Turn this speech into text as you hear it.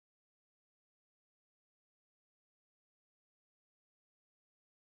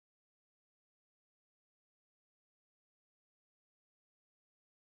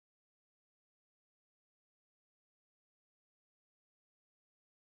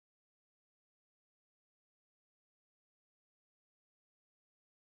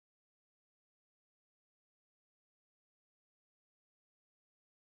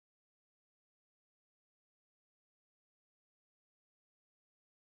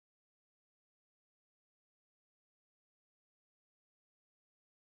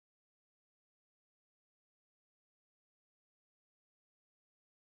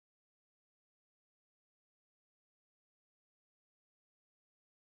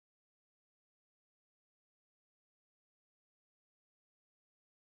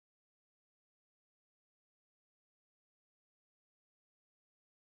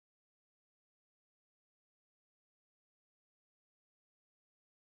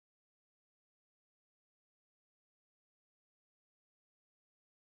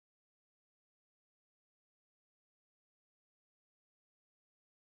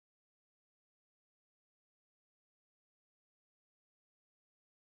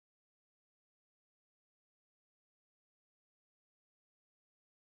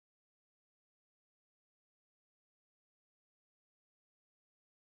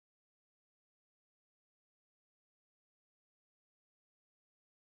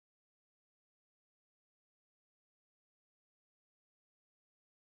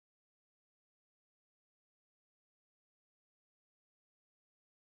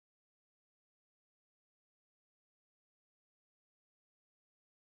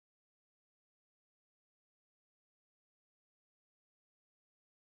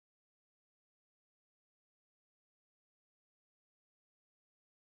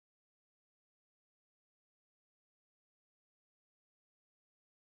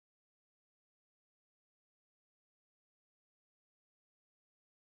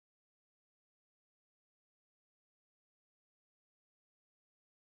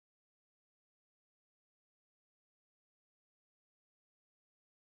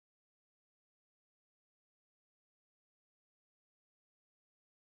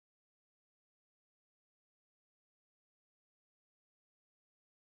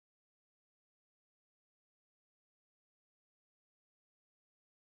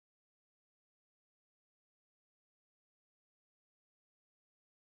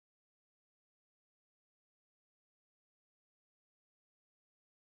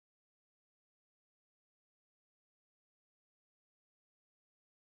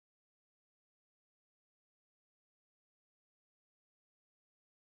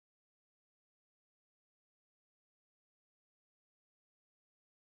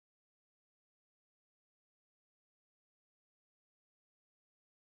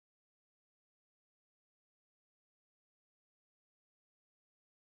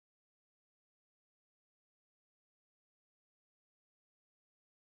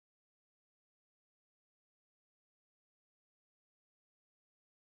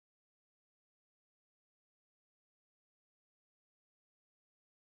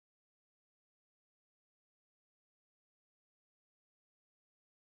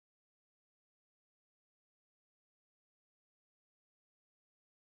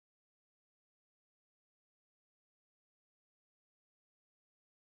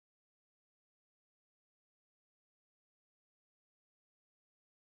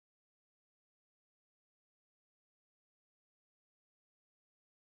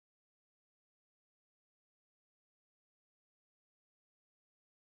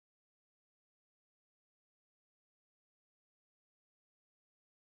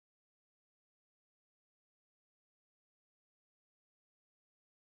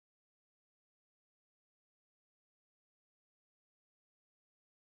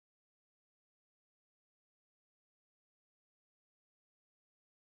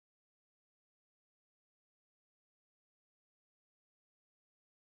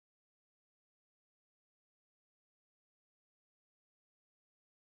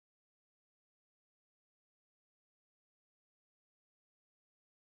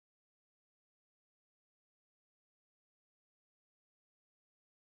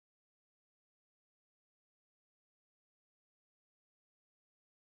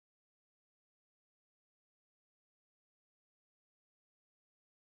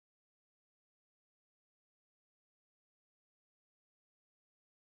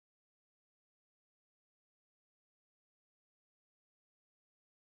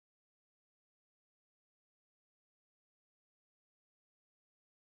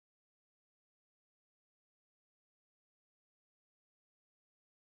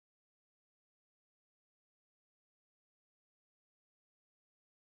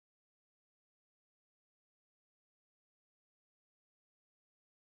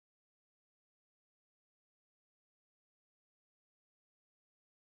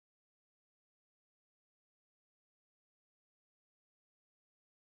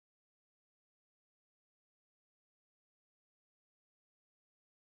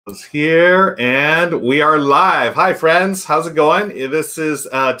Here and we are live. Hi friends, how's it going? This is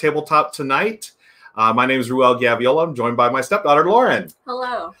Tabletop Tonight. My name is Ruel Gaviola. I'm joined by my stepdaughter Lauren.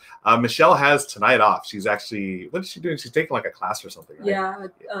 Hello. Michelle has tonight off. She's actually, what is she doing? She's taking like a class or something, right? Yeah,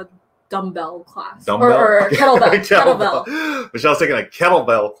 a dumbbell class. Dumbbell? Or kettlebell. Kettlebell. Michelle's taking a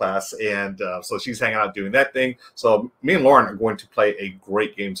kettlebell class, and so she's hanging out doing that thing. So me and Lauren are going to play a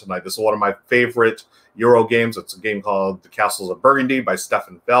great game tonight. This is one of my favorite Euro games. It's a game called the Castles of Burgundy by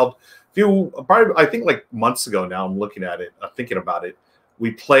Stefan Feld. Probably, I think like months ago now, I'm looking at it, thinking about it.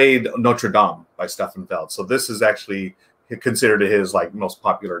 We played Notre Dame by Stefan Feld. So this is actually considered his like most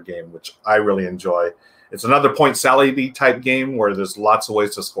popular game, which I really enjoy. It's another point salad type game where there's lots of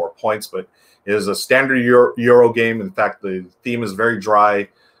ways to score points, but it is a standard Euro game. In fact, the theme is very dry.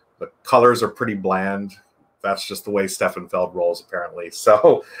 The colors are pretty bland. That's just the way Stefan Feld rolls, apparently.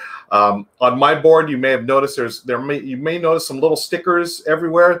 So on my board, you may have noticed you may notice some little stickers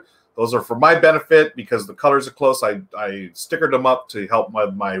everywhere. Those are for my benefit because the colors are close. I stickered them up to help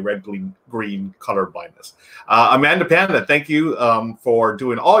my red, green color blindness. Amanda Panda, thank you for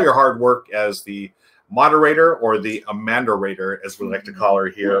doing all your hard work as the moderator, or the Amanda-rator, as we like to call her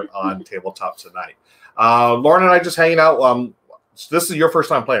here on Tabletop Tonight. Lauren and I just hanging out. This is your first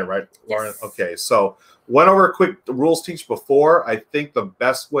time playing, right, Lauren? Yes. Okay, so went over a quick rules teach before. I think the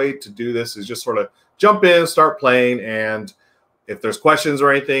best way to do this is just sort of jump in, start playing, and if there's questions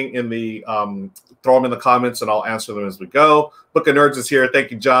or anything in the throw them in the comments, and I'll answer them as we go. Book of Nerds is here.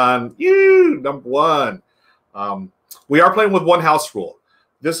 Thank you, John. You number one. We are playing with one house rule.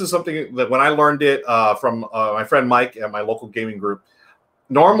 This is something that when I learned it from my friend Mike at my local gaming group,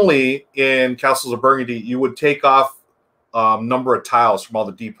 normally in Castles of Burgundy, you would take off number of tiles from all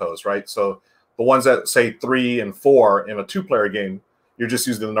the depots, right? So the ones that say 3 and 4 in a two-player game, you're just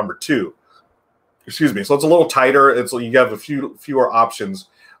using the number 2. Excuse me. So it's a little tighter. You have a fewer options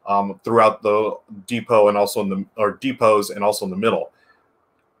throughout the depot and also depots and also in the middle.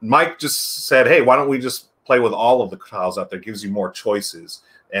 Mike just said, "Hey, why don't we just play with all of the tiles out there? It gives you more choices."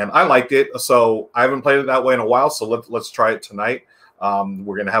 And I liked it. So I haven't played it that way in a while. So let's try it tonight.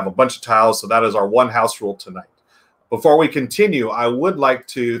 We're going to have a bunch of tiles. So that is our one house rule tonight. Before we continue, I would like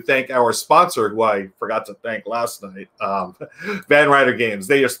to thank our sponsor, who I forgot to thank last night, Van Ryder Games.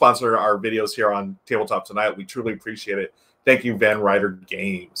 They sponsor our videos here on Tabletop Tonight. We truly appreciate it. Thank you, Van Ryder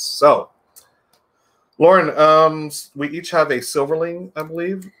Games. So, Lauren, we each have a Silverling, I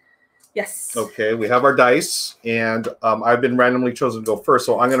believe. Yes. Okay, we have our dice, and I've been randomly chosen to go first,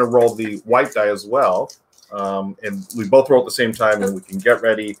 so I'm going to roll the white die as well. And we both roll at the same time, and we can get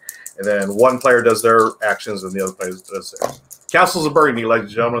ready. And then one player does their actions, and the other player does theirs. Castles of Burgundy, ladies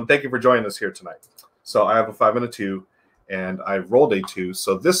and gentlemen, thank you for joining us here tonight. So I have a 5 and a 2, and I rolled a 2.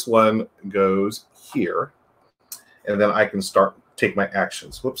 So this one goes here, and then I can take my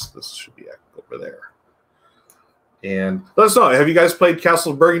actions. Whoops, this should be over there. And let us know, have you guys played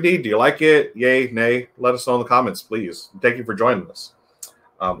Castles of Burgundy? Do you like it? Yay, nay? Let us know in the comments, please. Thank you for joining us.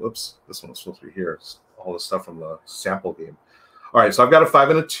 Oops, this one was supposed to be here. It's all the stuff from the sample game. All right, so I've got a 5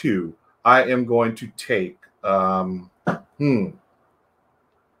 and a 2. I am going to take, I'm going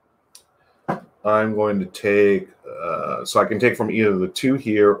to take, so I can take from either the 2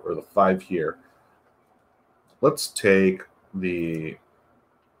 here or the 5 here. Let's take the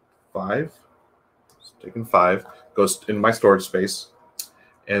 5. Taking 5. Goes in my storage space.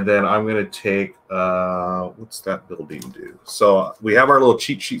 And then I'm going to take, what's that building do? So we have our little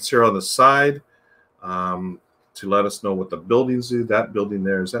cheat sheets here on the side to let us know what the buildings do. That building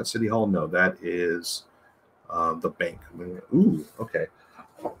there, is that City Hall? No, that is the bank. Ooh, okay.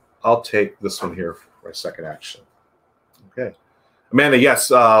 I'll take this one here for my second action. Okay. Amanda, yes,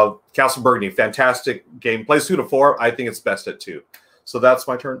 Castle Burgundy, fantastic game. Plays 2 to 4. I think it's best at 2. So that's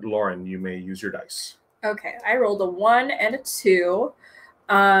my turn. Lauren, you may use your dice. Okay, I rolled a 1 and a 2.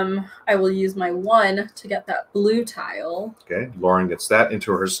 I will use my 1 to get that blue tile. Okay, Lauren gets that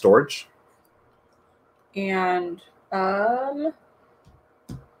into her storage. And that's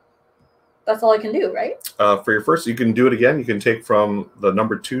all I can do, right? For your first, you can do it again. You can take from the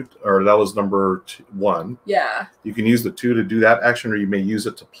number 2, or that was number 1. Yeah. You can use the 2 to do that action, or you may use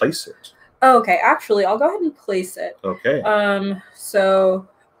it to place it. Oh, okay, actually, I'll go ahead and place it. Okay. So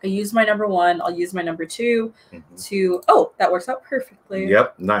I use my number 1. I'll use my number 2 to. Oh, that works out perfectly.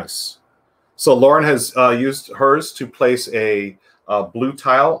 Yep, nice. So Lauren has used hers to place a blue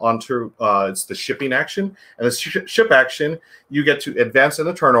tile onto it's the shipping action, and the ship action you get to advance in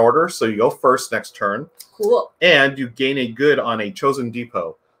the turn order. So you go first next turn. Cool. And you gain a good on a chosen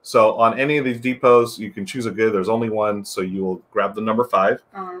depot. So on any of these depots, you can choose a good. There's only one, so you will grab the number 5.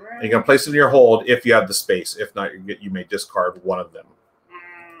 All right. And you can place it in your hold if you have the space. If not, you may discard one of them.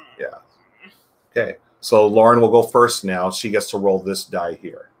 Yeah. Okay. So Lauren will go first now. She gets to roll this die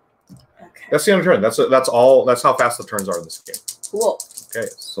here. Okay. That's the end of the turn. That's all. That's how fast the turns are in this game. Cool. Okay.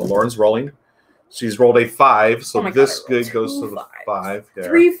 So Lauren's rolling. She's rolled a 5. So this good goes to the 5. There.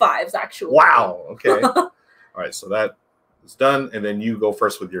 3 5s actually. Wow. Okay. All right. So that is done, and then you go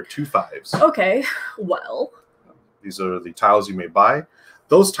first with your 2 5s. Okay. Well. These are the tiles you may buy.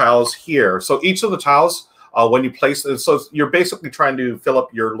 Those tiles here. So each of the tiles, when you place it, so you're basically trying to fill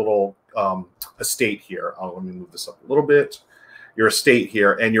up your little estate here. Let me move this up a little bit. Your estate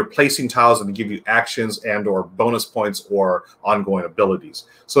here, and you're placing tiles and give you actions and or bonus points or ongoing abilities.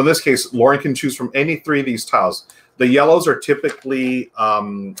 So in this case, Lauren can choose from any 3 of these tiles. The yellows are typically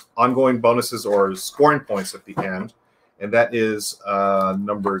ongoing bonuses or scoring points at the end, and that is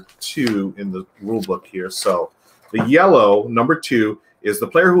number 2 in the rule book here. So the yellow, number 2, is the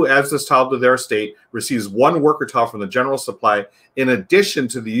player who adds this tile to their estate receives 1 worker tile from the general supply in addition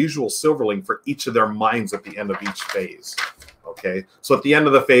to the usual silverling for each of their mines at the end of each phase. Okay, so at the end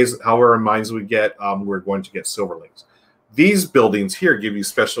of the phase, however many mines we get, we're going to get silverlings. These buildings here give you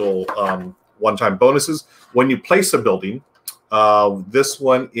special one-time bonuses. When you place a building, this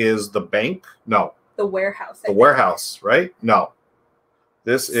one is the bank. No. The warehouse. The warehouse, right? No.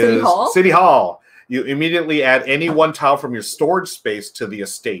 This City is Hall? City Hall. You immediately add any 1 tile from your storage space to the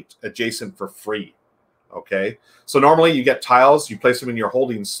estate adjacent for free. Okay, so normally you get tiles, you place them in your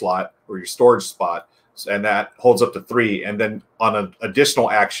holding slot or your storage spot, and that holds up to 3. And then on an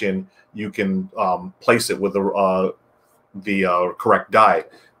additional action, you can place it with the correct die.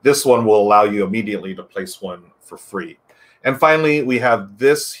 This one will allow you immediately to place one for free. And finally, we have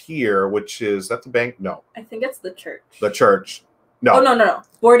this here, which is that the bank? No. I think it's the church. The church. No. Oh, no.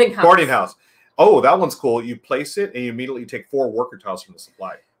 Boarding house. Boarding house. Oh, that one's cool. You place it, and you immediately take 4 worker tiles from the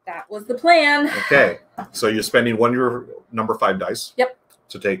supply. That was the plan. Okay. So you're spending 1 of your number 5 dice. Yep.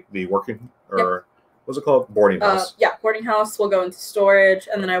 To take the working, or what's it called? Boarding house. Yeah, boarding house will go into storage,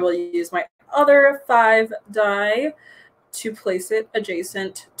 and then I will use my other 5 die to place it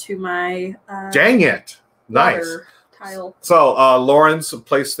adjacent to my Dang it. Nice. Tile. So Lauren's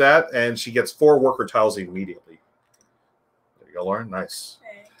placed that, and she gets 4 worker tiles immediately. There you go, Lauren. Nice.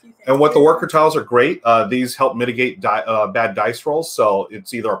 Thank And what the worker tiles are great. These help mitigate bad dice rolls. So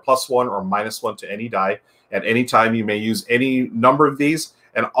it's either a +1 or -1 to any die. At any time, you may use any number of these.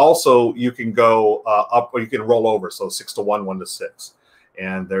 And also, you can go up or you can roll over. So 6 to 1, 1 to 6.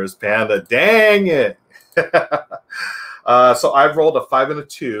 And there's Panda. Dang it. So I've rolled a 5 and a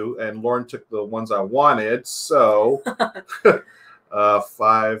 2, and Lauren took the ones I wanted. So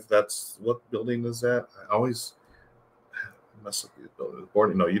 5, that's what building is that? I always mess up these buildings.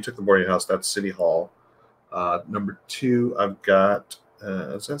 Boarding, no, you took the boarding house. That's City Hall. Number 2, I've got,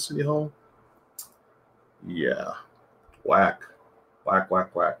 is that City Hall? Yeah. Whack. Whack,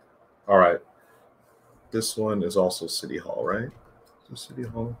 whack, whack. All right. This one is also City Hall, right? Is it City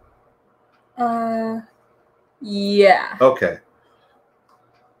Hall? Yeah. Okay.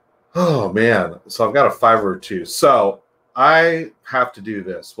 Oh, man. So I've got a 5 or 2. So I have to do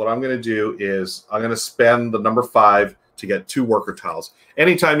this. What I'm going to do is I'm going to spend the number 5 to get 2 worker tiles.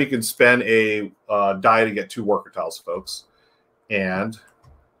 Anytime you can spend a die to get 2 worker tiles, folks. And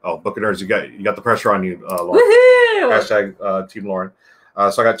oh, Book of Nerds, you got the pressure on you, Lauren. Woohoo! Hashtag Team Lauren.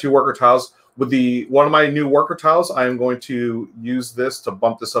 So I got 2 worker tiles. With one of my new worker tiles, I am going to use this to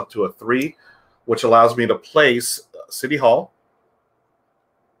bump this up to a 3, which allows me to place City Hall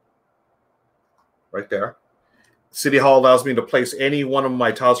right there. City Hall allows me to place any one of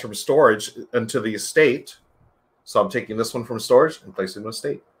my tiles from storage into the estate. So I'm taking this one from storage and placing it in the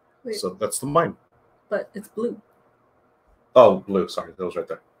estate. Wait. So that's the mine. But it's blue. Oh, blue. Sorry, that was right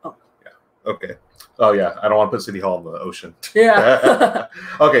there. Oh. Yeah. Okay. Oh, yeah. I don't want to put City Hall in the ocean. Yeah.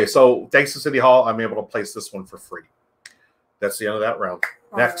 Okay, so thanks to City Hall, I'm able to place this one for free. That's the end of that round.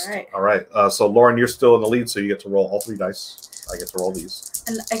 Next. All right. So, Lauren, you're still in the lead, so you get to roll all 3 dice. I get to roll these.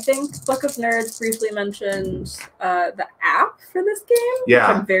 And I think Book of Nerds briefly mentioned the app for this game, Yeah.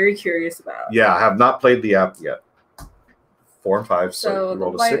 which I'm very curious about. Yeah, I have not played the app yet. 4 and 5, so So you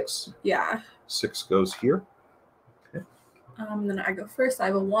rolled a the 6. Yeah. 6 goes here. Then I go first. I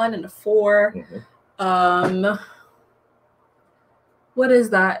have a 1 and a 4. Mm-hmm. What is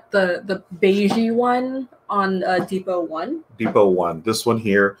that? The beigey one on Depot 1? Depot 1. This one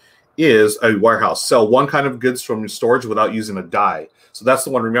here is a warehouse. Sell 1 kind of goods from your storage without using a die. So that's the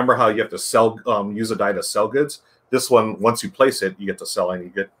one. Remember how you have to sell, use a die to sell goods? This one, once you place it, you get to sell any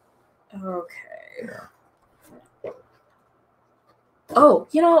good. Okay. Yeah. Oh,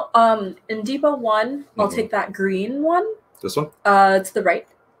 in Depot 1, I'll take that green one. This one? To the right.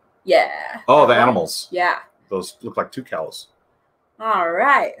 Yeah. Oh, the animals. Yeah. Those look like 2 cows. All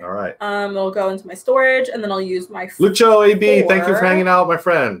right. All right. I'll go into my storage, and then I'll use my Lucho AB, thank you for 4. hanging out, my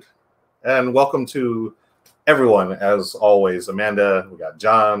friend. And welcome to everyone, as always. Amanda, we got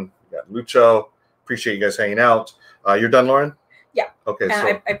John, we got Lucho. Appreciate you guys hanging out. You're done, Lauren? Yeah. Okay. And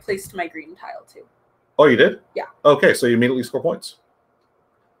So I placed my green tile too. Oh, you did? Yeah. Okay, so you immediately score points.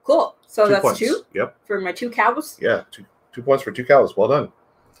 Cool. So 2 that's points. 2? Yep. For my 2 cows? Yeah, 2 points for 2 cows. Well done.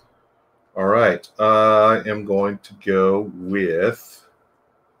 All right. I am going to go with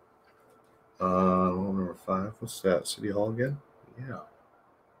number 5. What's that? City Hall again? Yeah.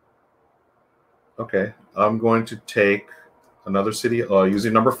 Okay. I'm going to take another city,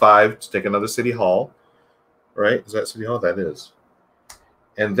 using number 5 to take another City Hall. Right? Is that City Hall? That is.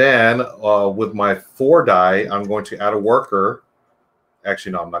 And then with my 4 die, I'm going to add a worker.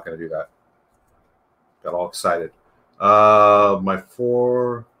 Actually, no, I'm not going to do that. Got all excited. My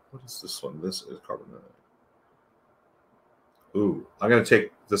 4. What is this one? This is carbon. Ooh, I'm going to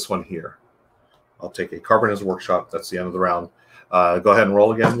take this one here. I'll take a Carpenter's Workshop. That's the end of the round. Go ahead and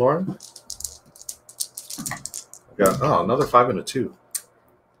roll again, Lauren. I've got another 5 and a 2.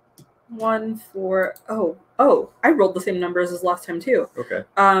 1, 4. Oh, I rolled the same numbers as last time too. Okay.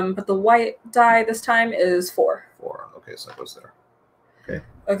 But the white die this time is 4. 4. Okay, so that goes there. Okay.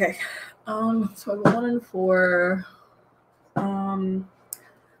 Okay. So I have 1 and 4.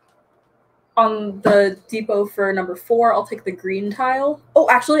 On the depot for number 4, I'll take the green tile. Oh,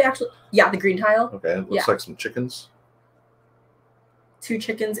 actually, yeah, the green tile. Okay, it looks like some chickens. 2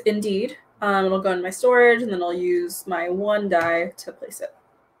 chickens, indeed. It'll go in my storage, and then I'll use my 1 die to place it.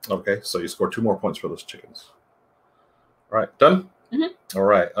 Okay, so you score 2 more points for those chickens. All right, done? Mm-hmm. All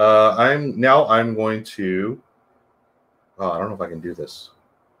right. I'm going to... I don't know if I can do this.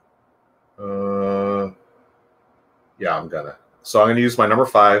 Yeah, I'm gonna. So I'm going to use my number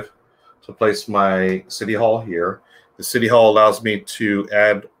 5 to place my City Hall here. The City Hall allows me to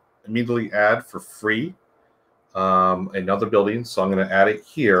immediately add for free another building. So I'm going to add it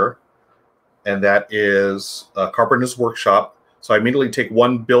here. And that is a Carpenter's Workshop. So I immediately take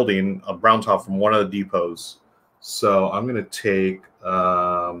 1 building, a brown tile, from one of the depots. So I'm going to take,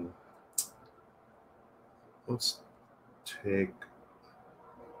 let's take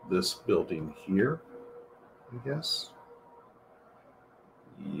this building here, I guess.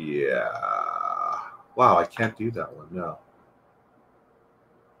 Yeah. Wow, I can't do that one, no.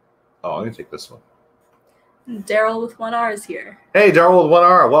 Oh, I'm going to take this one. Daryl with 1 R is here. Hey, Daryl with 1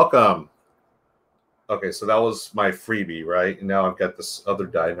 R, welcome. Okay, so that was my freebie, right? And now I've got this other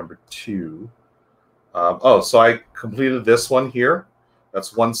die, number 2. So I completed this one here.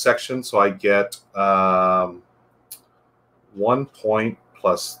 That's 1 section, so I get 1 point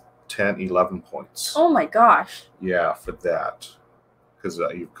plus 10, 11 points. Oh my gosh. Yeah, for that. Because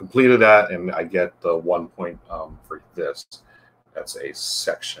you've completed that, and I get the 1 point for this. That's a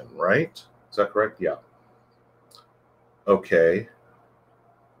section, right? Is that correct? Yeah. Okay.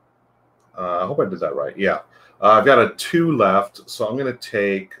 I hope I did that right. Yeah. I've got a 2 left, so I'm going to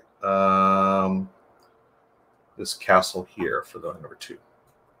take this castle here for the number 2.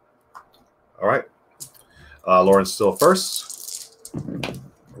 All right. Lauren's still first. I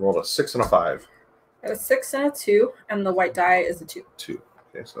rolled a 6 and a 5. I have a 6 and a 2, and the white die is a 2. 2.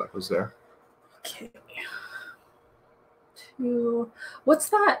 Okay, so that goes there. Okay. 2. What's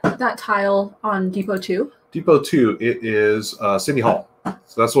that tile on Depot 2? Depot 2, it is City Hall.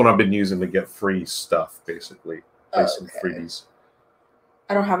 So that's what I've been using to get free stuff, basically. Some freebies.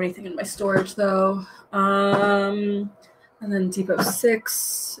 I don't have anything in my storage, though. And then Depot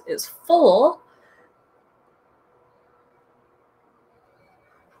 6 is full.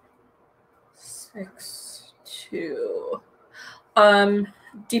 6, 2.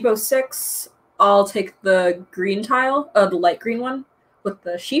 Depot 6, I'll take the green tile, the light green one with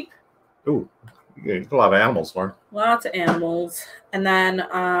the sheep. Ooh, you get a lot of animals, Lauren. Lots of animals. And then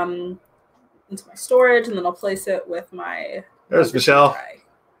into my storage, and then I'll place it with my... There's Michelle.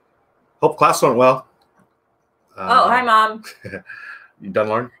 Hope class went well. Hi, Mom. You done,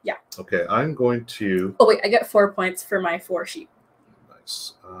 Lauren? Yeah. Okay, I'm going to... Oh, wait, I get 4 points for my 4 sheep.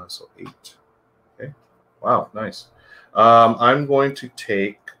 Nice. So 8. Okay. Wow, nice. I'm going to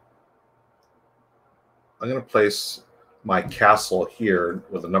take... I'm going to place my castle here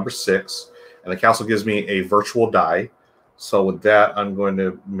with a number 6. And the castle gives me a virtual die. So with that, I'm going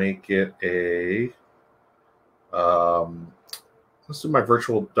to make it a... let's do my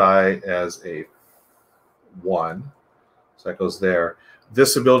virtual die as a 1. So that goes there.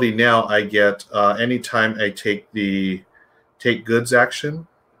 This ability now I get anytime I take the take goods action.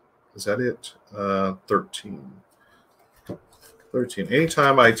 Is that it? 13. 13.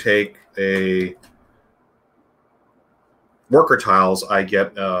 Anytime I take a worker tiles, I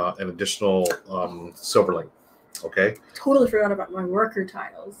get an additional silverling. Okay. Totally forgot about my worker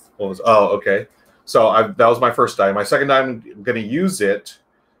tiles. Okay. So that was my first die. My second die, I'm going to use it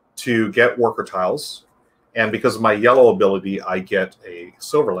to get worker tiles. And because of my yellow ability, I get a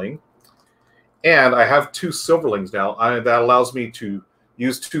silverling. And I have 2 silverlings now. That allows me to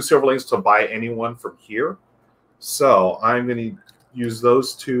use 2 silverlings to buy anyone from here. So I'm going to use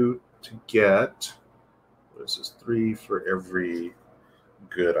those 2 to get, what is this, 3 for every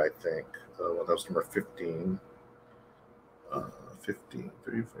good, I think. Well, that was number 15. 15,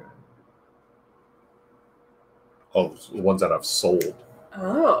 3, 4. Oh, the ones that I've sold.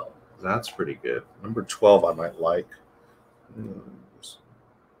 Oh. That's pretty good. Number 12 I might like.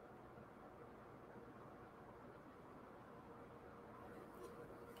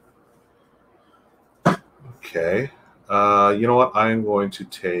 Okay. You know what? I'm going to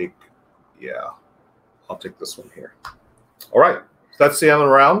take, I'll take this one here. All right. That's the end of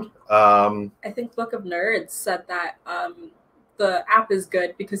the round. I think Book of Nerds said that the app is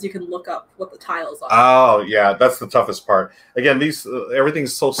good because you can look up what the tiles are. Oh, yeah. That's the toughest part. Again,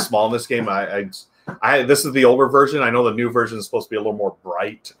 everything's so small in this game. This is the older version. I know the new version is supposed to be a little more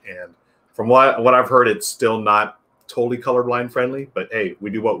bright. And from what I've heard, it's still not totally colorblind friendly. But, hey,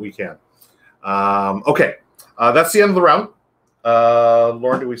 we do what we can. Okay. That's the end of the round.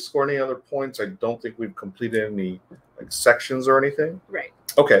 Lauren, do we score any other points? I don't think we've completed any sections or anything. Right.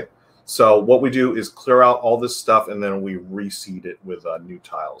 Okay. So what we do is clear out all this stuff, and then we reseed it with new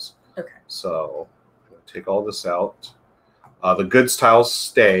tiles. Okay. So I'm going to take all this out. The goods tiles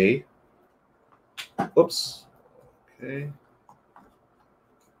stay. Oops. Okay.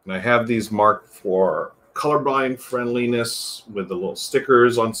 And I have these marked for colorblind friendliness with the little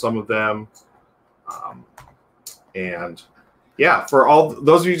stickers on some of them. And yeah, for all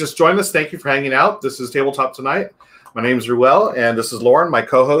those of you just joined us, thank you for hanging out. This is Tabletop Tonight. My name is Ruel, and this is Lauren, my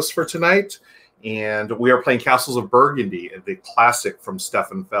co-host for tonight. And we are playing Castles of Burgundy, the classic from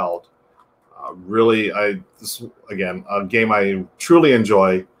Stefan Feld. This again, a game I truly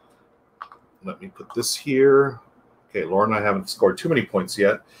enjoy. Let me put this here. Okay, Lauren and I haven't scored too many points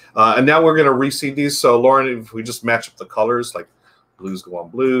yet. And now we're going to reseed these. So, Lauren, if we just match up the colors, like blues go on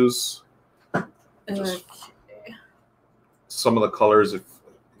blues. Just some of the colors, if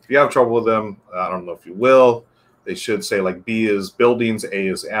you have trouble with them, I don't know if you will. They should say like B is buildings, A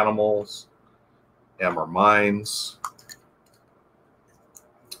is animals, M are mines.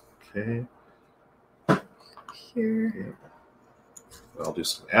 Okay. Here. I'll do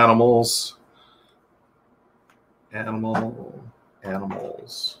some animals. Animals.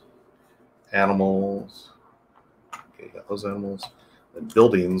 Okay, got those animals. And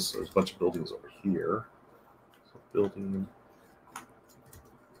buildings, there's a bunch of buildings over here. So building.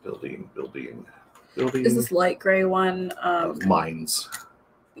 Is this light gray one? Mines.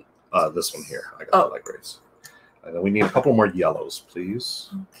 This one here. I got the light grays. And then we need a couple more yellows, please.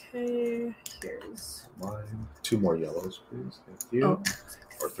 Okay, here's mine. 2 more yellows, please. Thank you. Oh.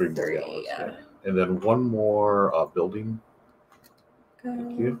 Or 3 more yellows. Yeah. And then 1 more building.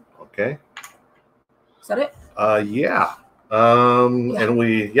 Thank you. Okay. Is that it? Yeah.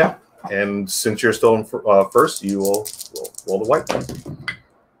 And since you're still in first, you will roll the white one.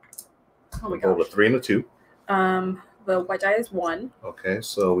 Oh my roll a 3 and a 2. The white die is 1. Okay,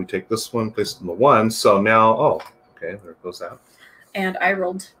 so we take this one, place it in the 1. So now, okay, there goes that. And I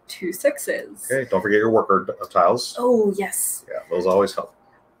rolled 2 6s. Okay, don't forget your worker tiles. Oh yes. Yeah, those always help.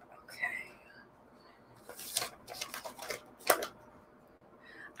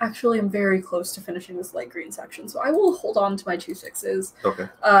 Actually, I'm very close to finishing this light green section, so I will hold on to my 2 6s. Okay.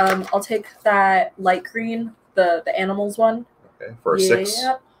 I'll take that light green, the animals one. Okay, for a 6.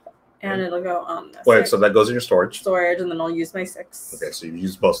 Yep. And it'll go on this. Wait, so that goes in your storage. And then I'll use my 6. Okay, so you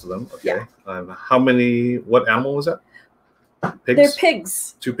used most of them. Okay. Yeah. What animal was that? Pigs? They're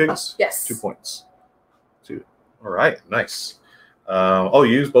pigs. 2 pigs? Yes. 2 points. 2. All right, nice. You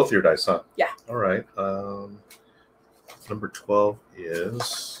used both of your dice, huh? Yeah. All right. Number 12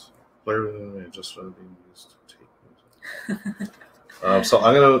 is just being used to take. So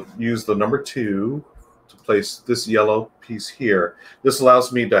I'm going to use the number 2 to place this yellow piece here. This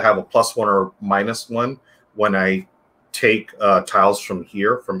allows me to have a +1 or -1 when I take tiles from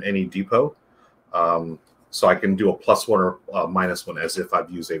here from any depot. So I can do a +1 or -1 as if I've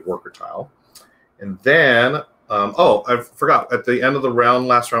used a worker tile. And then, I forgot. At the end of the round,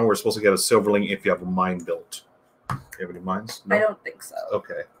 last round, we're supposed to get a silverling if you have a mine built. Do you have any mines? No? I don't think so.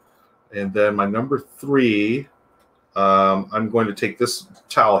 Okay. And then my number 3, I'm going to take this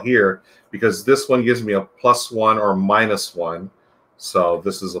tile here because this one gives me a +1 or -1. So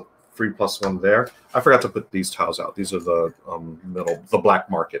this is 3+1 there. I forgot to put these tiles out. These are the the black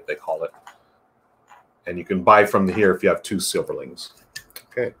market, they call it. And you can buy from here if you have 2 silverlings.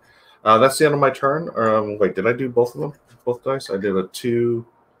 Okay. That's the end of my turn. Wait, did I do both of them? Both dice? I did a 2.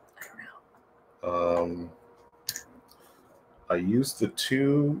 I used the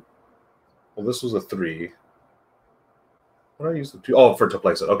 2. Well, this was a 3. What did I use the 2? Oh, to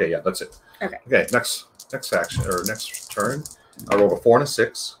place it. Okay, yeah, that's it. Okay. Okay, next action or next turn. I rolled a 4 and a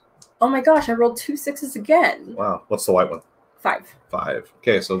 6. Oh my gosh, I rolled 2 6s again. Wow. What's the white one? 5. 5.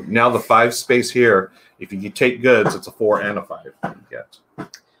 Okay, so now the 5 space here, if you take goods, it's a 4 and a 5 you get.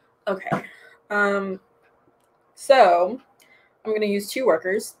 Okay. So I'm going to use 2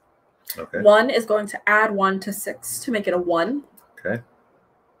 workers. Okay. 1 is going to add 1 to 6 to make it a 1. Okay.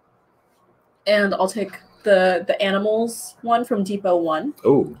 And I'll take the animals one from Depot 1.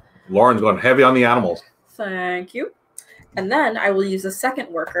 Oh, Lauren's going heavy on the animals. Thank you. And then I will use a second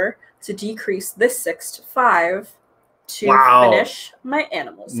worker to decrease this 6 to 5 to finish my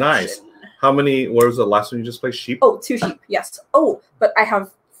animals. Nice. Section. How many? What was the last one you just played? Sheep? Oh, 2 sheep. Yes. Oh, but I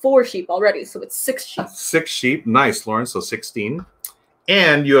have 4 sheep already, so it's 6 sheep. 6 sheep. Nice, Lauren. So 16.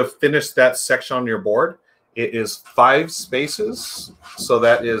 And you have finished that section on your board. It is 5 spaces. So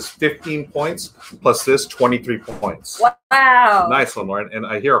that is 15 points plus this 23 points. Wow. Nice one, Lauren. And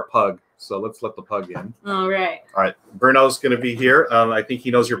I hear a pug. So let's let the pug in. All right. All right. Bruno's going to be here. I think he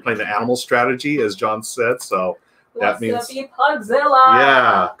knows you're playing the animal strategy, as John said. So that means. Let's be Pugzilla.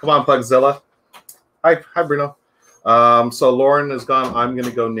 Yeah. Come on, Pugzilla. Hi, Bruno. So Lauren is gone. I'm going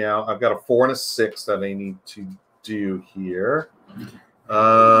to go now. I've got a 4 and a 6 that I need to do here.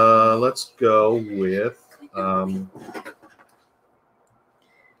 Let's go with.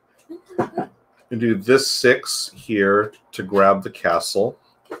 Do this 6 here to grab the castle.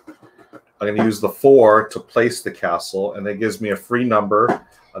 I'm going to use the 4 to place the castle, and that gives me a free number.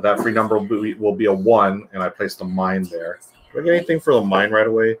 That free number will be a 1, and I place the mine there. Do I get anything for the mine right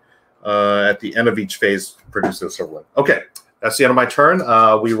away? At the end of each phase, produce a silver one. Okay, that's the end of my turn.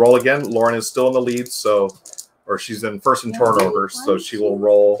 We roll again. Lauren is still in the lead, or she's in first in turn order, so she will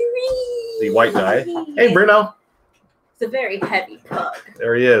roll the white die. Hey, Bruno. It's a very heavy pug.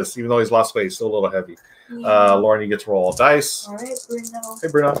 There he is. Even though he's lost weight, he's still a little heavy. Yeah. Lauren, you get to roll all dice. All right, Bruno. Hey,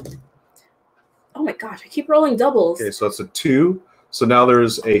 Bruno. Oh my gosh, I keep rolling doubles. Okay, so it's a 2. So now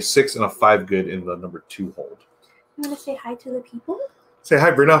there's a 6 and a 5 good in the number 2 hold. You want to say hi to the people? Say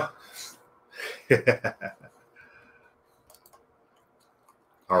hi, Bruno.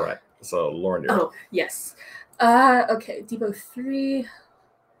 All right. So Lauren, you're up. Yes. Okay, Depot 3.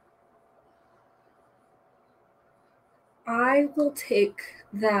 I will take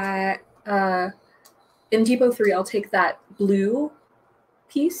that. In Depot 3, I'll take that blue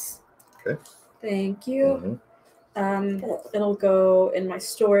piece. Okay. Thank you. It'll go in my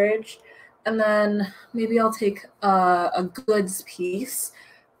storage, and then maybe I'll take a goods piece.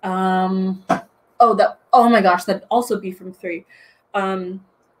 Oh my gosh, that'd also be from 3,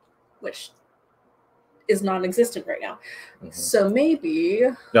 which is non-existent right now. So maybe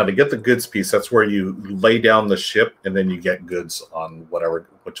now to get the goods piece, that's where you lay down the ship and then you get goods on whenever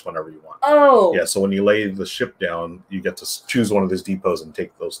you want. Oh yeah, so when you lay the ship down, you get to choose one of those depots and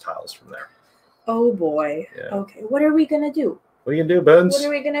take those tiles from there. Oh boy. Yeah. Okay, what are we gonna do? What are you gonna do, Bones? What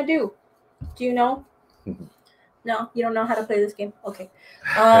are we gonna do? Do you know? No, you don't know how to play this game. Okay.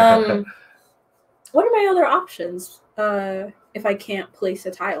 What are my other options if I can't place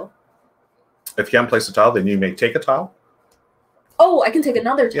a tile? If you can't place a tile, then you may take a tile. Oh, I can take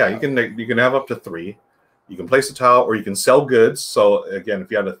another tile. Yeah, you can have up to 3. You can place a tile, or you can sell goods. So again, if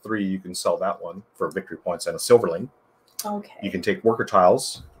you had a 3, you can sell that one for victory points and a silverling. Okay. You can take worker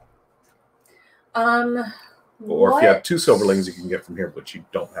tiles. Or what? if you have 2 silverlings, you can get from here, but you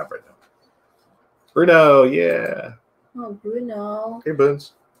don't have right now. Bruno, yeah. Oh, Bruno. Hey,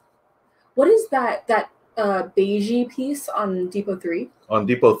 Boons. What is that beigey piece on Depot 3? On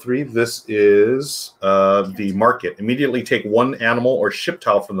Depot 3, this is the market. Immediately take 1 animal or ship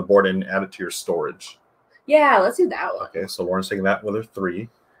tile from the board and add it to your storage. Yeah, let's do that one. Okay, so Lauren's taking that with her 3.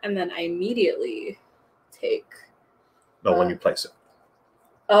 And then I immediately take... No, when you place it.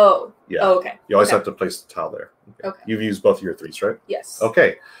 Oh. Yeah. Oh, okay. You always have to place the tile there. Okay. You've used both of your 3s, right? Yes.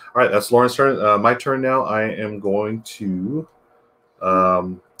 Okay. All right, that's Lauren's turn. My turn now. I am going to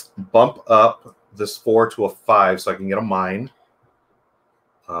bump up this 4 to a 5 so I can get a mine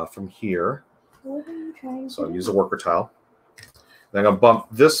from here. What are you trying to So do? I use a worker tile. Then I'm going to bump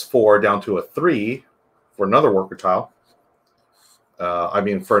this 4 down to a 3 for another worker tile.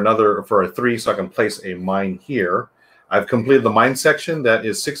 For a 3 so I can place a mine here. I've completed the mine section. That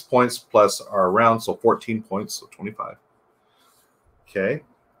is 6 points plus our round, so 14 points, so 25. Okay.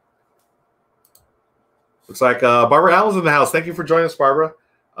 Looks like Barbara Allen's in the house. Thank you for joining us, Barbara.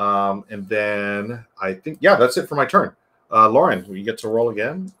 And then I think, yeah, that's it for my turn. Lauren, you get to roll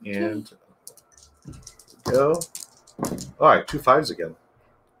again. And go. All right, 2 5s again.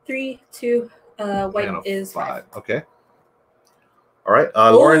 3, 2. White is 5. Okay. All right,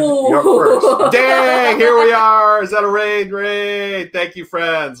 Lauren, you're up first. Dang, here we are. Is that a raid? Raid. Thank you,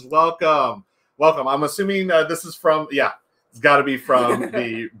 friends. Welcome. Welcome. I'm assuming this is from, yeah, it's got to be from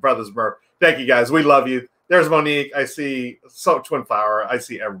the Brothers Murph. Thank you, guys. We love you. There's Monique. I see Twin Flower. I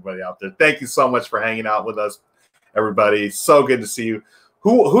see everybody out there. Thank you so much for hanging out with us, everybody. So good to see you.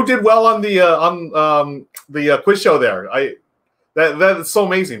 Who did well on the quiz show there? That is so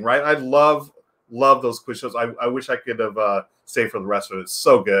amazing, right? I love those quiz shows. I wish I could have stayed for the rest of it. It's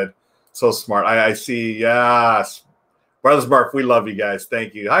so good, so smart. I see. Yes, Brothers Murph, we love you guys.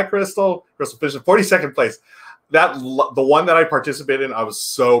 Thank you. Hi, Crystal Fisher, 42nd place. The one that I participated in, I was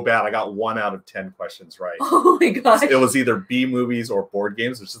so bad. I got 1 out of 10 questions right. Oh my gosh! It was either B movies or board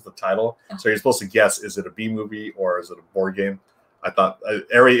games, which is the title. So you're supposed to guess: is it a B movie or is it a board game? I thought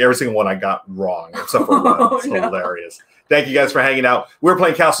every single one I got wrong, except for one. It's hilarious. Thank you guys for hanging out. We're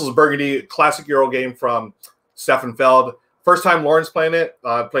playing Castles of Burgundy, classic Euro game from Stefan Feld. First time Lauren's playing it.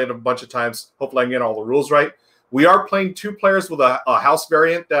 I played it a bunch of times. Hopefully I can get all the rules right. We are playing 2 players with a house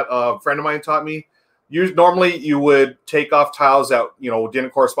variant that a friend of mine taught me. Normally you would take off tiles that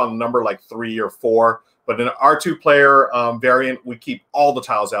didn't correspond to the number, like 3 or 4. But in our 2-player variant, we keep all the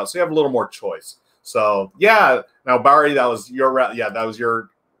tiles out, so you have a little more choice. So yeah. Now Barry, that was your round. Yeah, that was your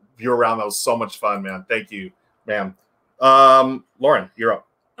viewer round. That was so much fun, man. Thank you, ma'am. Lauren, you're up.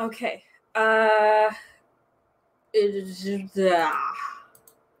 Okay. 3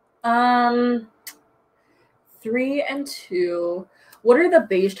 and 2. What are the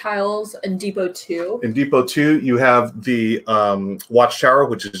beige tiles in Depot 2? In Depot 2, you have the Watchtower,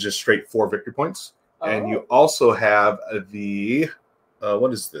 which is just straight 4 victory points. Oh. And you also have the,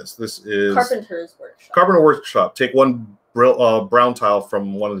 what is this? This is Carpenter's Workshop. Carpenter Workshop. Take 1 brown tile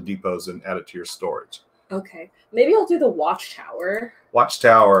from one of the depots and add it to your storage. Okay. Maybe I'll do the Watchtower.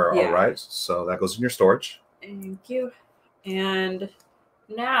 Watchtower, yeah. All right. So that goes in your storage. Thank you. And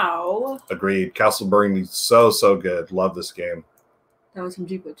now... Agreed. Castle Burgundy, so good. Love this game. That was from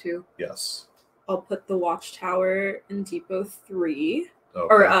Depot 2. Yes. I'll put the Watchtower in Depot 3. Okay.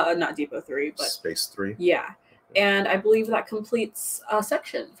 Or not Depot 3, but... Space 3? Yeah. And I believe that completes a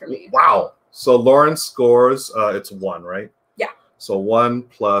section for me. Wow. So Lauren scores, it's 1, right? Yeah. So 1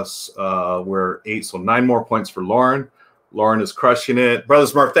 plus, we're 8, so 9 more points for Lauren. Lauren is crushing it.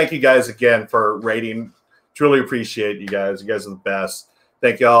 Brothers Murph, thank you guys again for rating. Truly appreciate you guys. You guys are the best.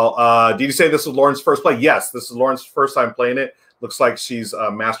 Thank y'all. Did you say this was Lauren's first play? Yes, this is Lauren's first time playing it. Looks like she's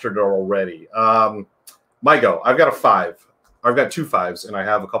mastered it already. My go. I've got a 5. I've got 2 5s, and I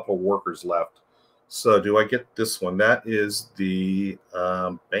have a couple of workers left. So do I get this one? That is the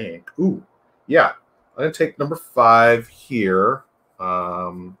bank. Ooh, yeah. I'm going to take number 5 here,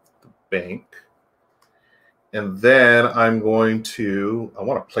 the bank. And then I'm going to, I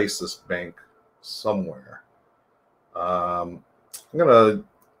want to place this bank somewhere. I'm going to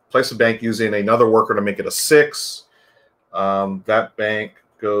place a bank using another worker to make it a 6. That bank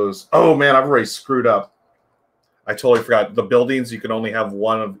goes, oh man, I've already screwed up. I totally forgot. The buildings, you can only have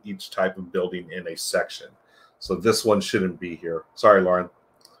 1 of each type of building in a section. So this one shouldn't be here. Sorry, Lauren.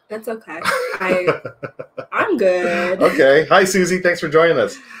 That's okay. I'm good. Okay. Hi, Susie. Thanks for joining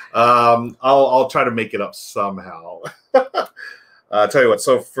us. I'll try to make it up somehow. Tell you what.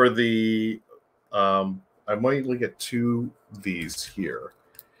 So for the, I might get 2 of these here.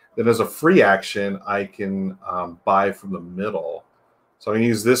 Then as a free action, I can buy from the middle. So I'm going to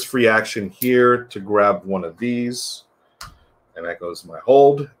use this free action here to grab 1 of these. And that goes in my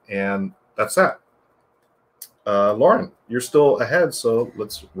hold. And that's that. Lauren, you're still ahead, so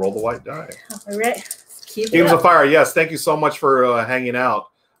let's roll the white die. All right. Games of Fire, yes. Thank you so much for hanging out.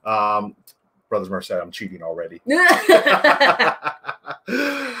 Brothers Murph said I'm cheating already. Thank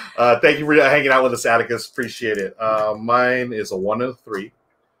you for hanging out with us, Atticus. Appreciate it. Mine is a 1 and a 3.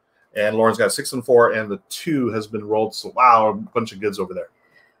 And Lauren's got 6 and 4, and the 2 has been rolled. So, wow, a bunch of goods over there.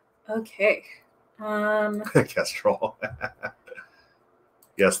 Okay. Kestrel.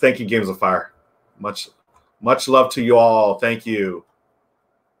 Yes, thank you, Games of Fire. Much love to you all. Thank you.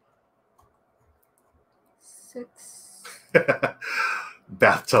 6.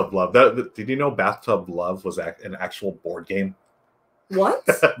 Bathtub Love. Did you know Bathtub Love was an actual board game? What?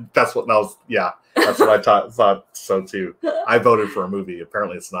 That's what I thought so too. I voted for a movie.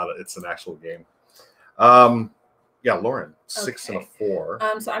 Apparently it's not. It's an actual game. Yeah, Lauren, 6 and a 4.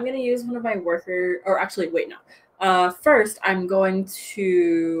 So I'm going to use one of my worker, or actually, wait, no. First, I'm going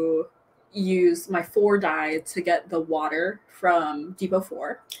to use my 4 die to get the water from Depot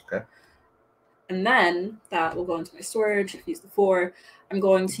 4. Okay. And then that will go into my storage. Use the 4. I'm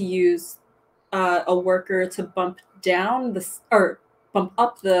going to use a worker to bump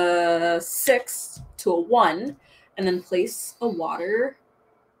up the 6 to a 1, and then place a water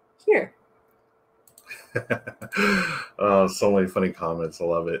here. Oh, so many funny comments. I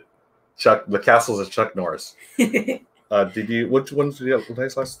love it. The castles of Chuck Norris. Which ones did you have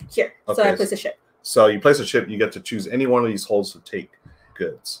place last? Here. Okay. So I place a ship. So you place a ship, you get to choose any one of these holes to take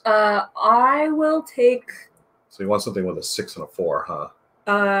goods. I will take. So you want something with a 6 and a 4, huh?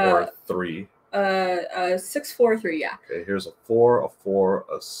 Or a 3. 6, 4, 3, yeah. Okay, here's a 4, a 4,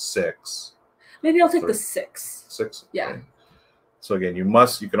 a 6. Maybe I'll take the 6. 6? Yeah. Okay. So again, you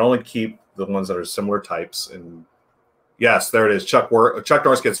can only keep the ones that are similar types. And yes, there it is. Chuck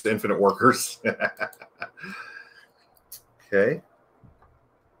Norris gets the infinite workers. Okay.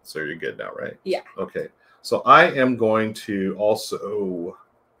 So you're good now, right? Yeah. Okay. So I am going to also.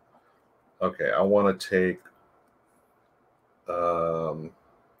 Okay, I want to take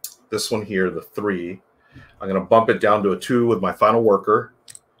this one here, the 3. I'm going to bump it down to a 2 with my final worker,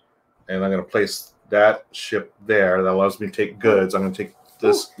 and I'm going to place that ship there. That allows me to take goods. I'm going to take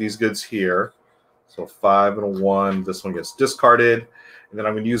these goods here. So 5 and a 1. This one gets discarded. And then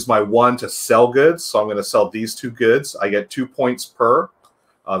I'm going to use my 1 to sell goods. So I'm going to sell these 2 goods. I get 2 points per.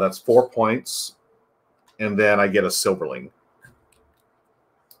 That's 4 points. And then I get a silverling.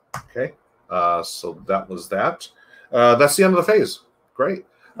 Okay. So that was that. That's the end of the phase. Great.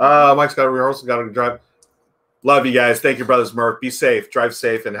 Mike's got a rehearsal. Got to drive. Love you guys. Thank you, Brothers Murph. Be safe. Drive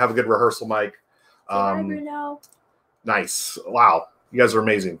safe. And have a good rehearsal, Mike. Bye, Bruno. Nice. Wow. You guys are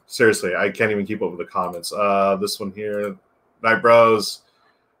amazing. Seriously, I can't even keep up with the comments. This one here. Night, bros.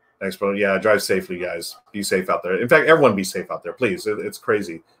 Thanks, bro. Yeah, drive safely, guys. Be safe out there. In fact, everyone be safe out there, please. It's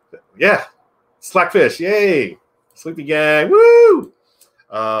crazy. Yeah. Slackfish. Yay. Sleepy gang. Woo!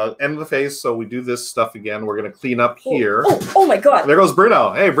 End of the phase. So we do this stuff again. We're going to clean up here. Oh, my God. There goes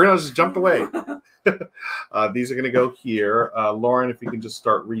Bruno. Hey, Bruno just jumped away. These are going to go here. Lauren, if you can just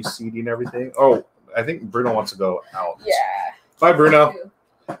start reseeding everything. Oh, I think Bruno wants to go out. Yeah. Bye, Bruno.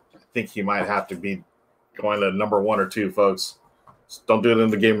 I think he might have to be going to number 1 or 2, folks. Just don't do it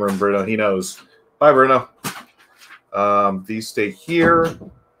in the game room, Bruno. He knows. Bye, Bruno. These stay here.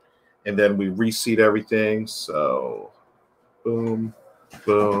 And then we reseed everything. So, boom,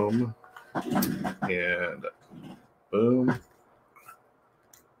 boom, and boom.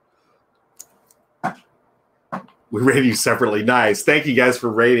 We rated you separately. Nice. Thank you guys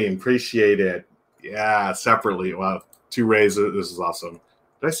for rating. Appreciate it. Yeah, separately. Wow. 2 raises. This is awesome.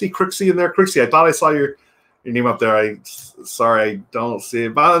 Did I see Crixie in there? Crixie, I thought I saw your name up there. Sorry, I don't see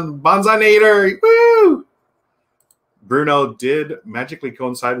it. Bonzinator. Woo! Bruno did magically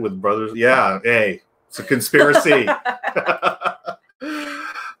coincide with brothers. Yeah, hey, it's a conspiracy.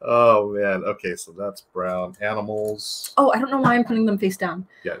 Oh, man. Okay, so that's brown animals. Oh, I don't know why I'm putting them face down.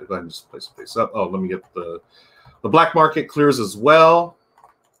 Yeah, go ahead and just place them face up. Oh, let me get the black market clears as well.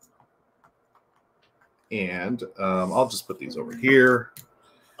 And I'll just put these over here.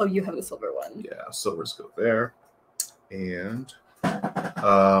 Oh, you have the silver one. Yeah, silvers go there. And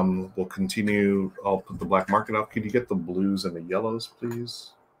we'll continue. I'll put the black market up. Can you get the blues and the yellows,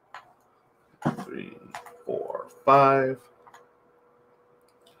 please? 3, 4, 5.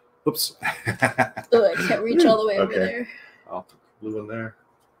 Oops. Oh, I can't reach all the way over there. I'll put the blue in there.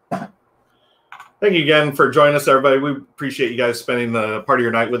 Thank you again for joining us, everybody. We appreciate you guys spending the part of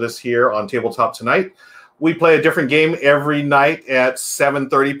your night with us here on Tabletop Tonight. We play a different game every night at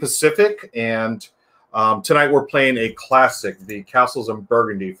 7:30 Pacific, and tonight we're playing a classic, the Castles of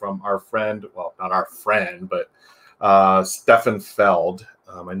Burgundy, from our friend, well, not our friend, but Stefan Feld.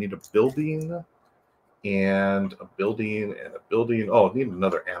 I need a building and a building and a building. Oh, I need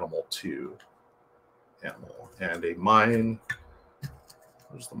another animal too. Animal and a mine.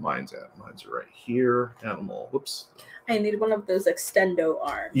 Where's the mines at? Mines are right here. Animal. Whoops. I need one of those extendo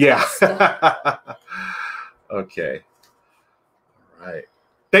arms. Yeah. Okay. All right.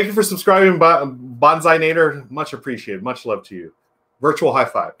 Thank you for subscribing, Bonzinator. Much appreciated. Much love to you. Virtual high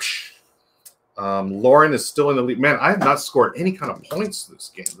five. Lauren is still in the lead. Man, I have not scored any kind of points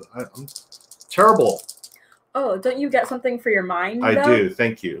this game. I'm terrible. Oh, don't you get something for your mine? I do.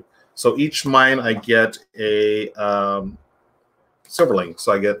 Thank you. So each mine I get a silverling.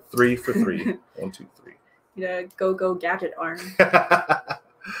 So I get 3 for 3. 1, 2, 3. Yeah, go gadget arm.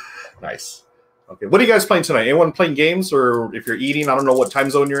 Nice. Okay, what are you guys playing tonight? Anyone playing games, or if you're eating, I don't know what time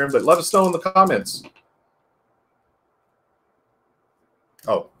zone you're in, but let us know in the comments.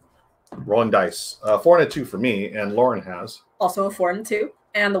 Oh, rolling dice. 4 and a 2 for me, and Lauren has also a 4 and a 2.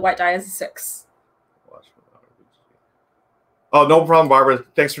 And the white die is a 6. Oh, no problem, Barbara.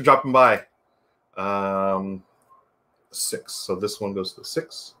 Thanks for dropping by. 6. So this one goes to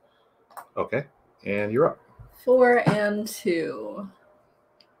 6. Okay. And you're up. 4 and 2.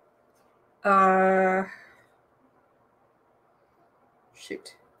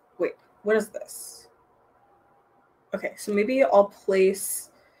 Shoot. Wait, what is this? Okay, so maybe I'll place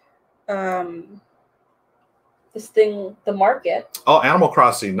this thing, the market. Oh, Animal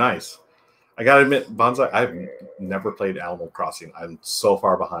Crossing, nice. I gotta admit, Bonsai, I've never played Animal Crossing. I'm so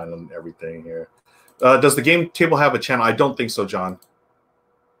far behind on everything here. Does the game table have a channel? I don't think so, John.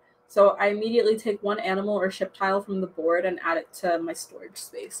 So I immediately take one animal or ship tile from the board and add it to my storage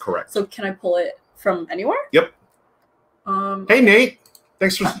space. Correct. So can I pull it from anywhere? Yep. Hey, okay. Nate.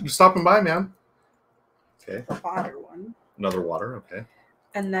 Thanks for stopping by, man. Okay. The water one. Another water, okay.